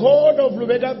 the God of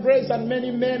Lubega, Grace, and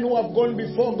many men who have gone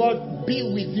before God, be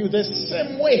with you the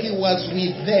same way he was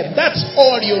with them. That's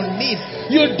all you need.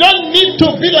 You don't need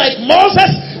to be like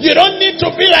Moses. You don't need to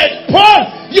be like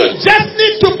Paul. You just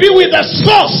need to be with the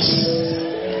source.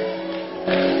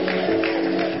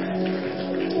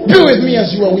 Be with me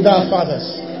as you are with our fathers.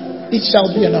 It shall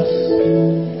be enough.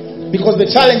 Because the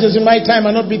challenges in my time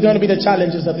are not going to be the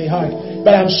challenges that they had.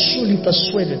 But I'm surely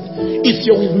persuaded, if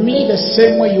you're with me the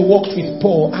same way you walked with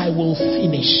Paul, I will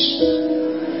finish.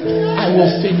 I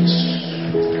will finish.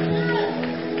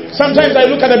 Sometimes I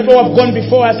look at the people who have gone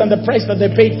before us and the price that they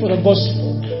paid for the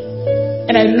gospel.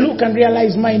 And I look and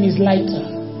realize mine is lighter.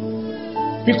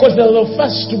 Because they're the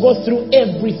first to go through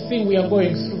everything we are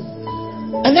going through.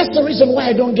 And that's the reason why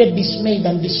I don't get dismayed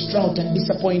and distraught and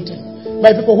disappointed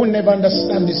by people who never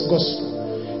understand this gospel.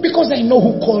 Because I know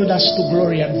who called us to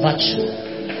glory and virtue.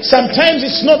 Sometimes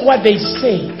it's not what they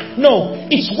say. No,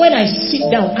 it's when I sit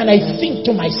down and I think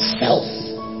to myself.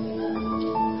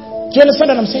 Do you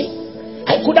understand what I'm saying?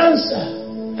 I could answer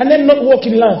and then not walk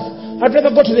in love. I'd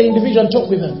rather go to the individual and talk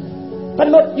with them. But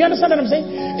not, you understand what I'm saying?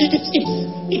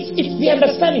 It's the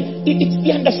understanding. It's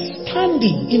the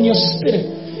understanding in your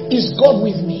spirit. Is God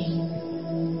with me?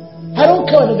 I don't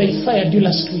care whether they fired you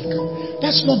last week.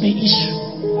 That's not the issue.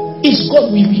 Is God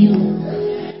with you?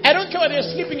 I don't care whether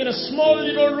you're sleeping in a small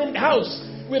little roomed house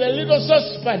with a little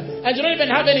saucepan and you don't even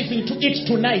have anything to eat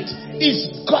tonight. Is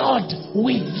God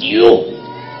with you?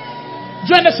 Do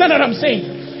you understand what I'm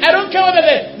saying? I don't care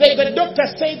whether the doctor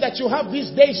said that you have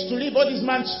these days to live or these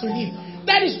months to live.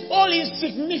 That is all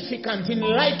insignificant in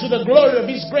light to the glory of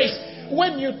His grace.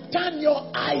 When you turn your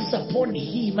eyes upon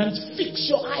Him and fix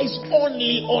your eyes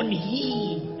only on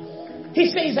Him. He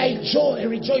says, I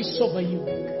rejoice over you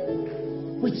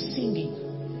with singing.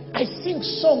 I sing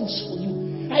songs for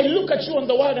you. I look at you on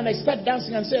the world and I start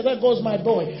dancing and say, there goes my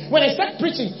boy. When I start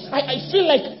preaching, I feel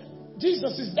like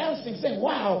Jesus is dancing, saying,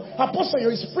 wow, Apostle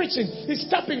is preaching. He's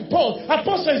tapping Paul.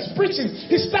 Apostle is preaching.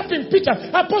 He's tapping Peter.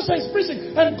 Apostle is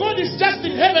preaching. And God is just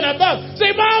in heaven above. Say,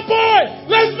 my boy,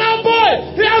 that's my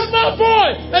boy. Here's my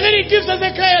boy. And then he gives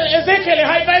Ezekiel a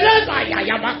high five.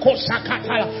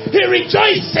 He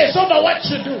rejoices over what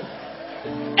you do.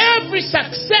 Every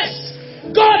success,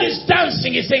 God is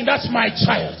dancing. He's saying, that's my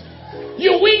child.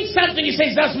 You win something, he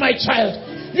says, that's my child.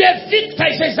 You have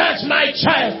victory, he says, that's my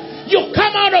child. You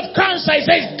come out of cancer, he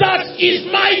says, that is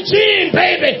my gene,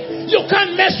 baby. You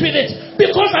can't mess with it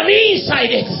because I'm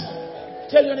inside it.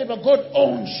 Tell your neighbor, God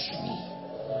owns me.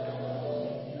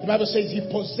 The Bible says he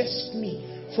possessed me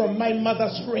from my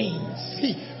mother's reins.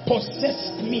 He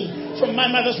possessed me from my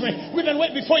mother's reign. Even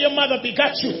before your mother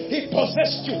begat you, he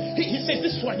possessed you. He says,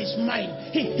 this one is mine.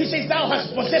 He says, thou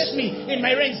hast possessed me in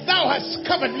my reins. Thou hast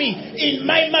covered me in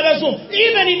my mother's womb.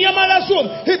 Even in your mother's womb,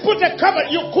 he put a cover.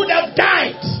 You could have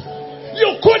died.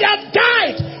 You could have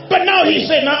died. But now he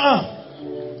said,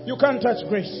 you can't touch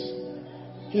grace.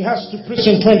 He has to preach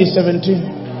in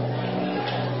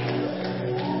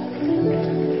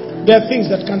 2017. There are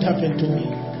things that can't happen to me.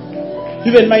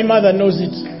 Even my mother knows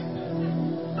it.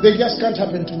 They just can't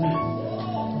happen to me.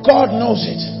 God knows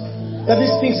it. That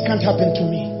these things can't happen to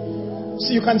me. So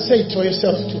you can say it to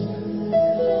yourself too.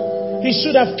 He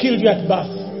should have killed you at birth.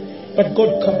 But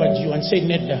God covered you and said,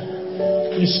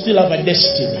 Neda, you still have a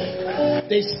destiny.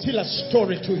 There's still a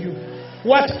story to you.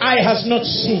 What eye has not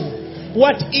seen,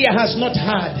 what ear has not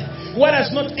heard, what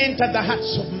has not entered the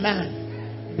hearts of man.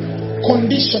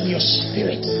 Condition your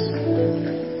spirit.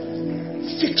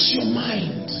 Fix your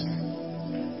mind.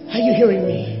 Are you hearing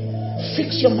me?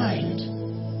 Fix your mind.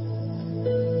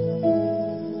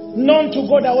 Known to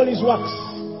God are all his works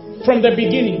from the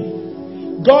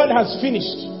beginning. God has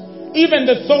finished. Even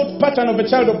the thought pattern of a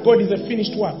child of God is a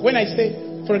finished work. When I say,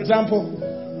 for example,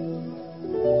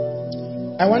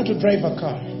 I want to drive a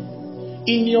car.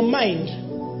 In your mind,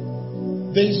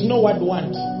 there is no word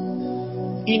want.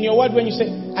 In your word, when you say,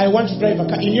 I want to drive a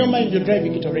car, in your mind, you're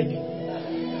driving it already.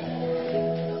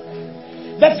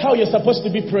 That's how you're supposed to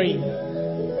be praying.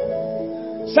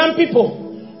 Some people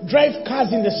drive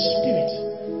cars in the spirit,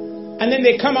 and then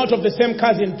they come out of the same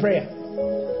cars in prayer.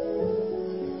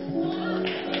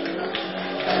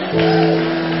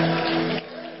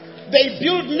 They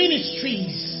build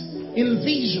ministries in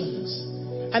visions,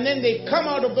 and then they come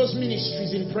out of those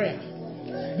ministries in prayer.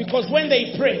 Because when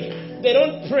they pray, they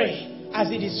don't pray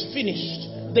as it is finished.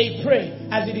 They pray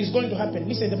as it is going to happen.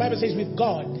 Listen, the Bible says with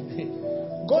God,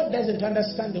 God doesn't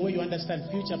understand the way you understand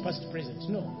future, past, present.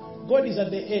 No. God is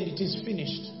at the end. It is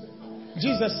finished.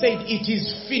 Jesus said it is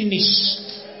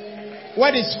finished.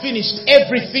 What is finished?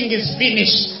 Everything is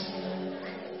finished.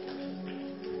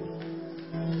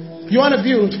 You want to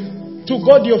build? To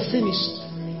God you're finished.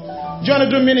 Do you want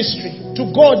to do ministry? To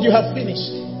God you have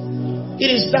finished.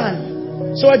 It is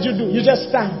done. So what do? You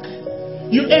just thank.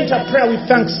 You enter prayer with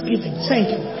thanksgiving.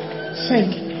 Thank you.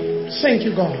 Thank you. Thank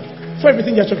you, God, for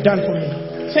everything that you've done for me.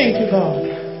 Thank you, God.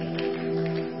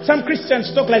 Some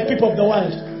Christians talk like people of the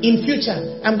world. In future,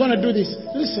 I'm going to do this.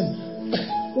 Listen,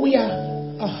 we are...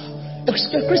 a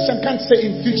Christian can't say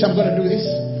in future I'm going to do this.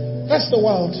 That's the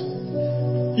world.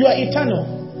 You are eternal.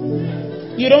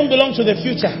 You don't belong to the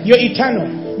future. You're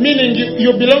eternal. Meaning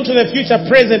you belong to the future,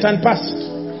 present and past.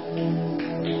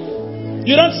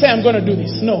 You don't say I'm going to do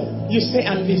this. No. You say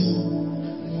I'm this.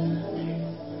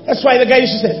 That's why the guy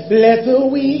used to say, let the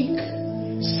weak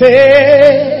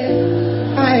say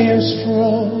I am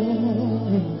strong.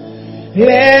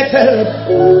 Let the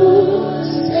poor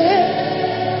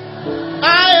say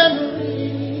I am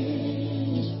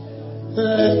rich.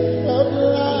 Let the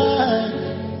blind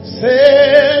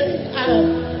say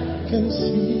I can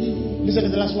see. Listen to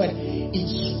the last word.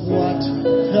 It's what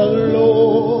the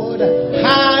Lord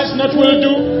has not will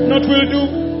do, not will do,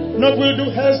 not will do,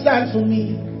 has done for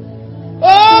me.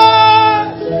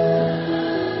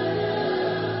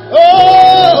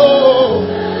 Oh,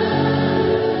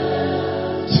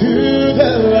 to the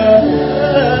Lord.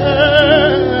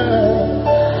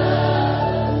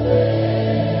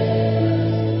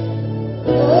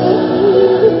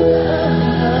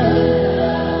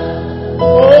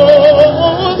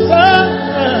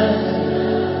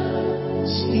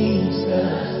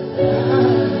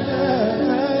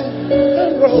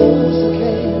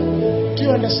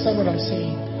 Understand what I'm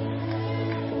saying?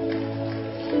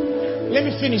 Let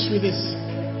me finish with this.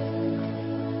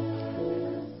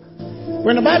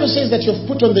 When the Bible says that you've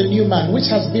put on the new man, which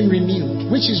has been renewed,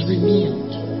 which is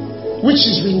renewed, which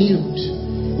is renewed,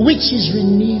 which is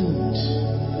renewed.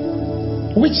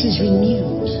 which is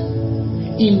renewed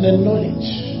in the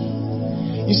knowledge.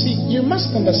 You see, you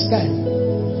must understand,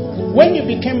 when you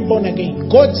became born again,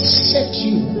 God set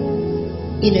you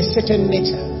in a certain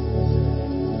nature.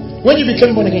 When you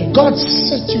became born again, God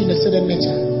set you in a certain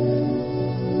nature.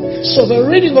 So the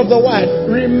reading of the word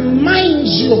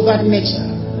reminds you of that nature.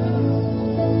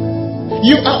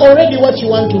 You are already what you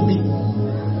want to be.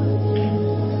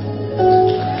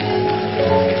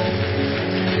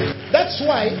 That's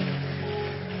why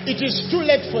it is too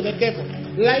late for the devil.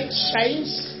 Light shines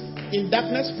in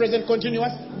darkness, present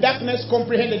continuous. Darkness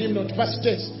comprehended him not. Past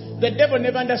tense. The devil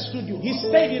never understood you. He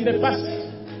stayed in the past.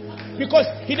 Because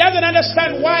he doesn't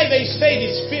understand why they say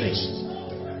it's finished.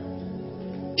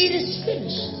 It is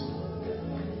finished.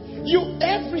 You,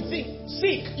 everything,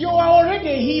 sick, you are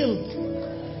already healed.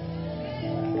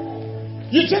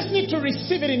 You just need to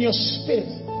receive it in your spirit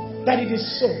that it is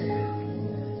so.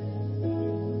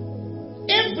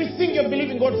 Everything you're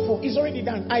believing God for is already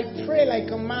done. I pray like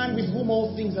a man with whom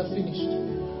all things are finished.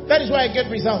 That is why I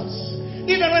get results.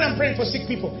 Even when I'm praying for sick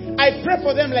people, I pray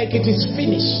for them like it is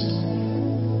finished.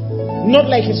 Not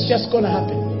like it's just going to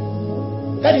happen.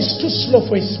 That is too slow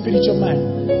for a spiritual man.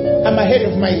 I'm ahead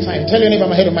of my time. Tell your neighbor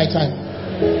I'm ahead of my time.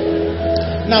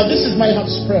 Now this is my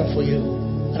heart's prayer for you.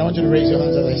 And I want you to raise your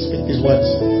hands as I speak these words.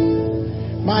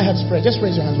 My heart's prayer. Just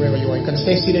raise your hands wherever you are. You can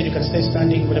stay seated, you can stay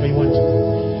standing, whatever you want.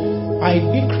 I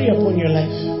decree upon your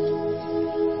life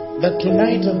that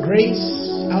tonight a grace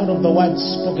out of the words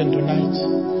spoken tonight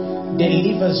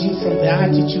delivers you from the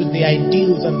attitude, the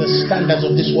ideals, and the standards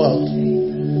of this world.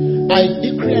 I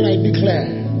decree and I declare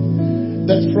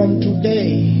that from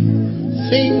today,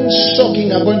 things shocking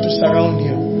are going to surround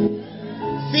you.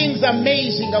 Things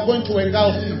amazing are going to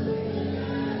engulf you.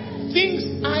 Things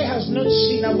eye has not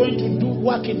seen are going to do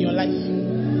work in your life.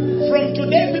 From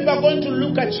today, people are going to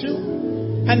look at you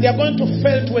and they are going to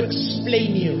fail to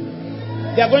explain you.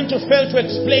 They are going to fail to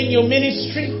explain your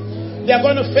ministry. They are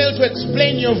going to fail to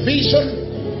explain your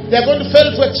vision. They are going to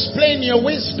fail to explain your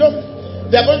wisdom.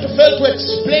 They are going to fail to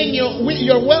explain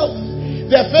your wealth.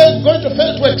 They are going to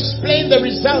fail to explain the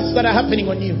results that are happening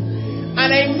on you.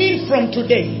 And I mean from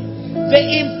today, the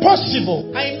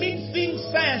impossible. I mean things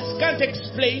science can't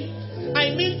explain.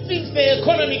 I mean things the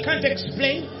economy can't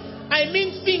explain. I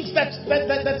mean things that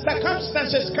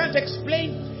circumstances can't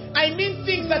explain. I mean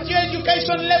things that your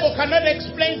education level cannot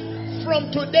explain. From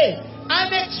today,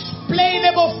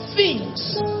 unexplainable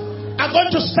things are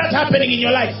going to start happening in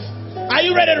your life. Are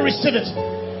you ready to receive it?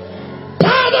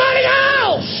 Power Holy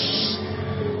Ghost!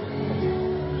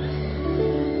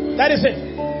 That is it.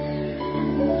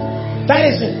 That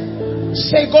is it.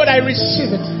 Say, God, I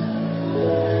receive it.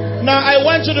 Now I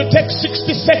want you to take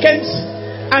 60 seconds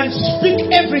and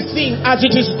speak everything as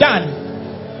it is done.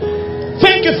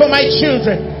 Thank you for my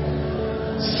children.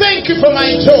 Thank you for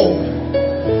my job.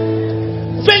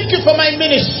 Thank you for my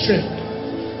ministry.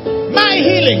 My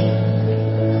healing.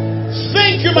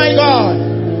 Thank you, my God.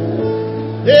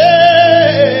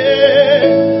 Yeah.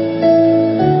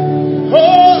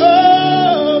 Oh,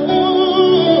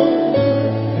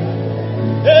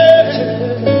 yeah.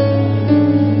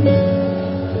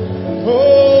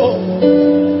 Oh.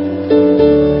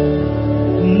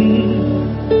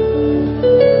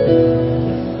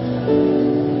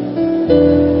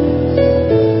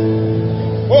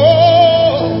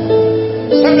 Oh.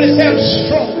 Somebody say I'm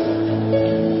strong.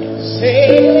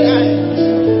 Say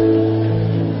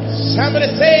somebody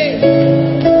say,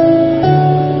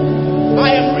 I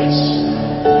am rich.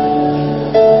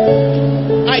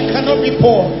 I cannot be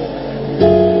poor.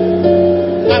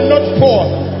 I'm not poor.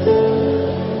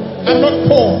 I'm not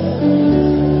poor.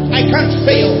 I can't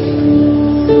fail.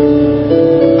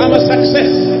 I'm a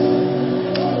success.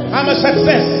 I'm a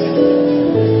success.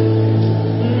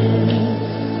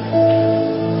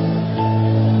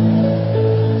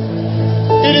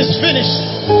 It is finished.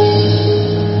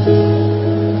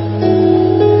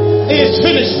 It's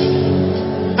finished.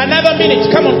 Another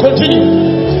minute. Come on,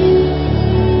 continue.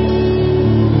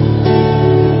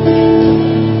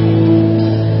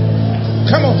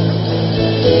 Come on.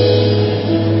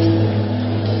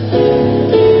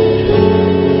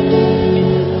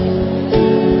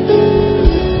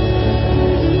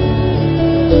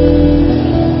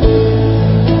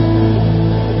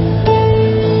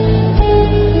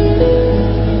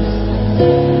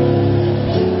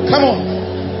 Come on.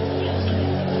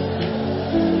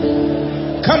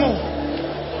 Come on.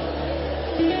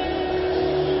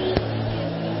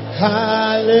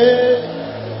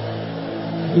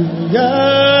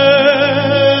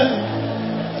 Hallelujah.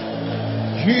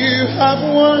 You have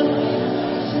won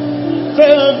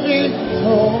the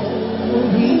victory.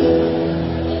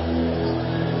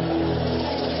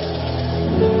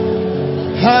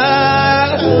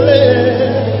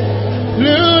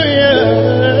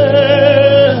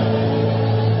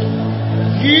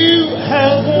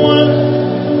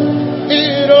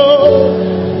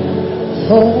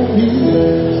 me.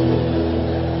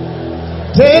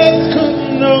 Death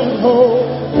could not hold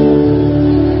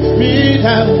me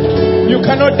down. You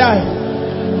cannot die.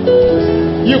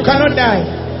 You cannot die.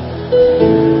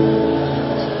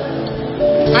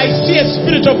 I see a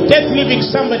spirit of death leaving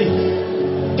somebody.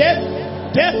 Death,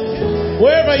 death,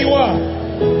 wherever you are.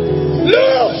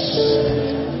 Loose!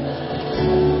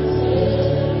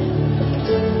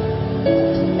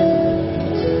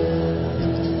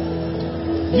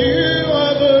 You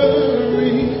are the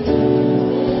real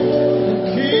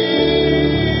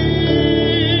King.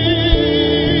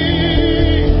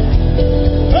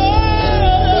 Oh.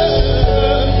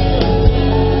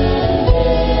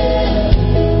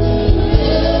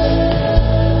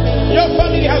 Your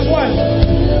family has won.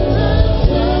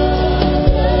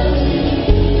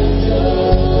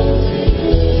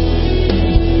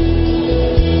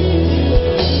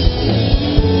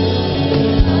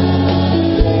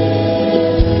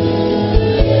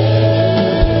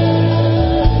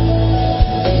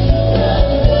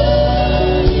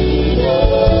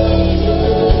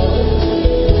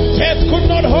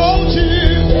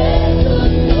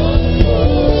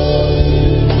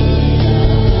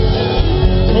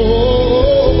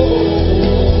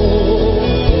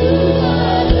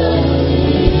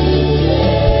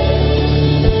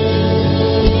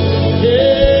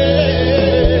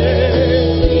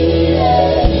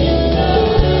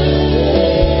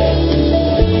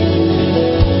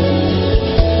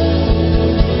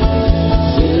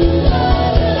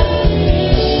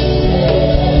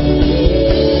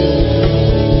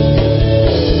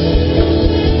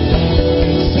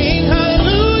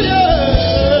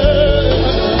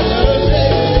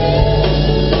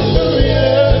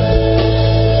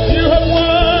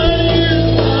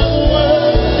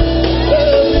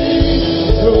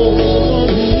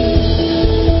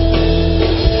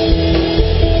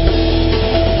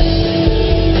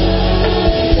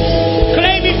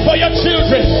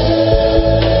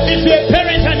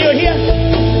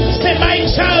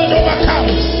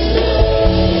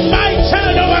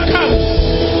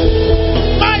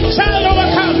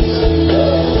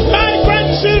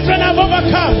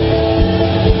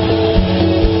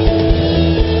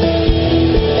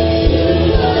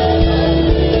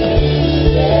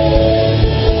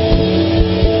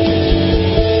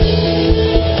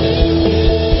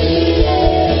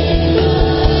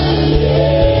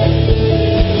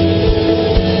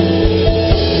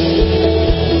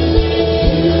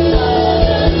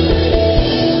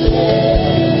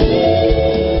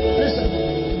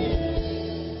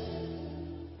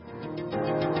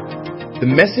 The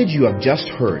message you have just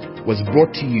heard was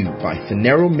brought to you by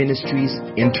Phaneroo Ministries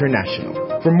International.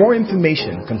 For more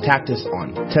information, contact us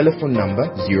on telephone number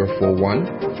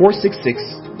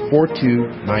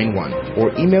 041-466-4291 or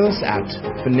email us at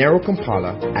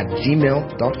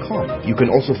phanerookampala@gmail.com. You can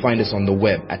also find us on the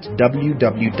web at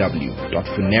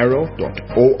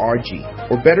www.phaneroo.org.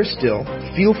 Or better still,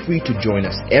 feel free to join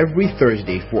us every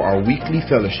Thursday for our weekly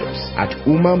fellowships at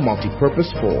Uma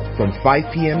Multipurpose Hall from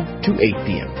 5 p.m. to 8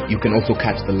 p.m. You can also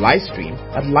catch the live stream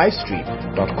at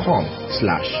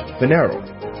livestream.com/Phaneroo.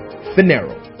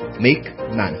 Phaneroo, make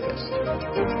manifest.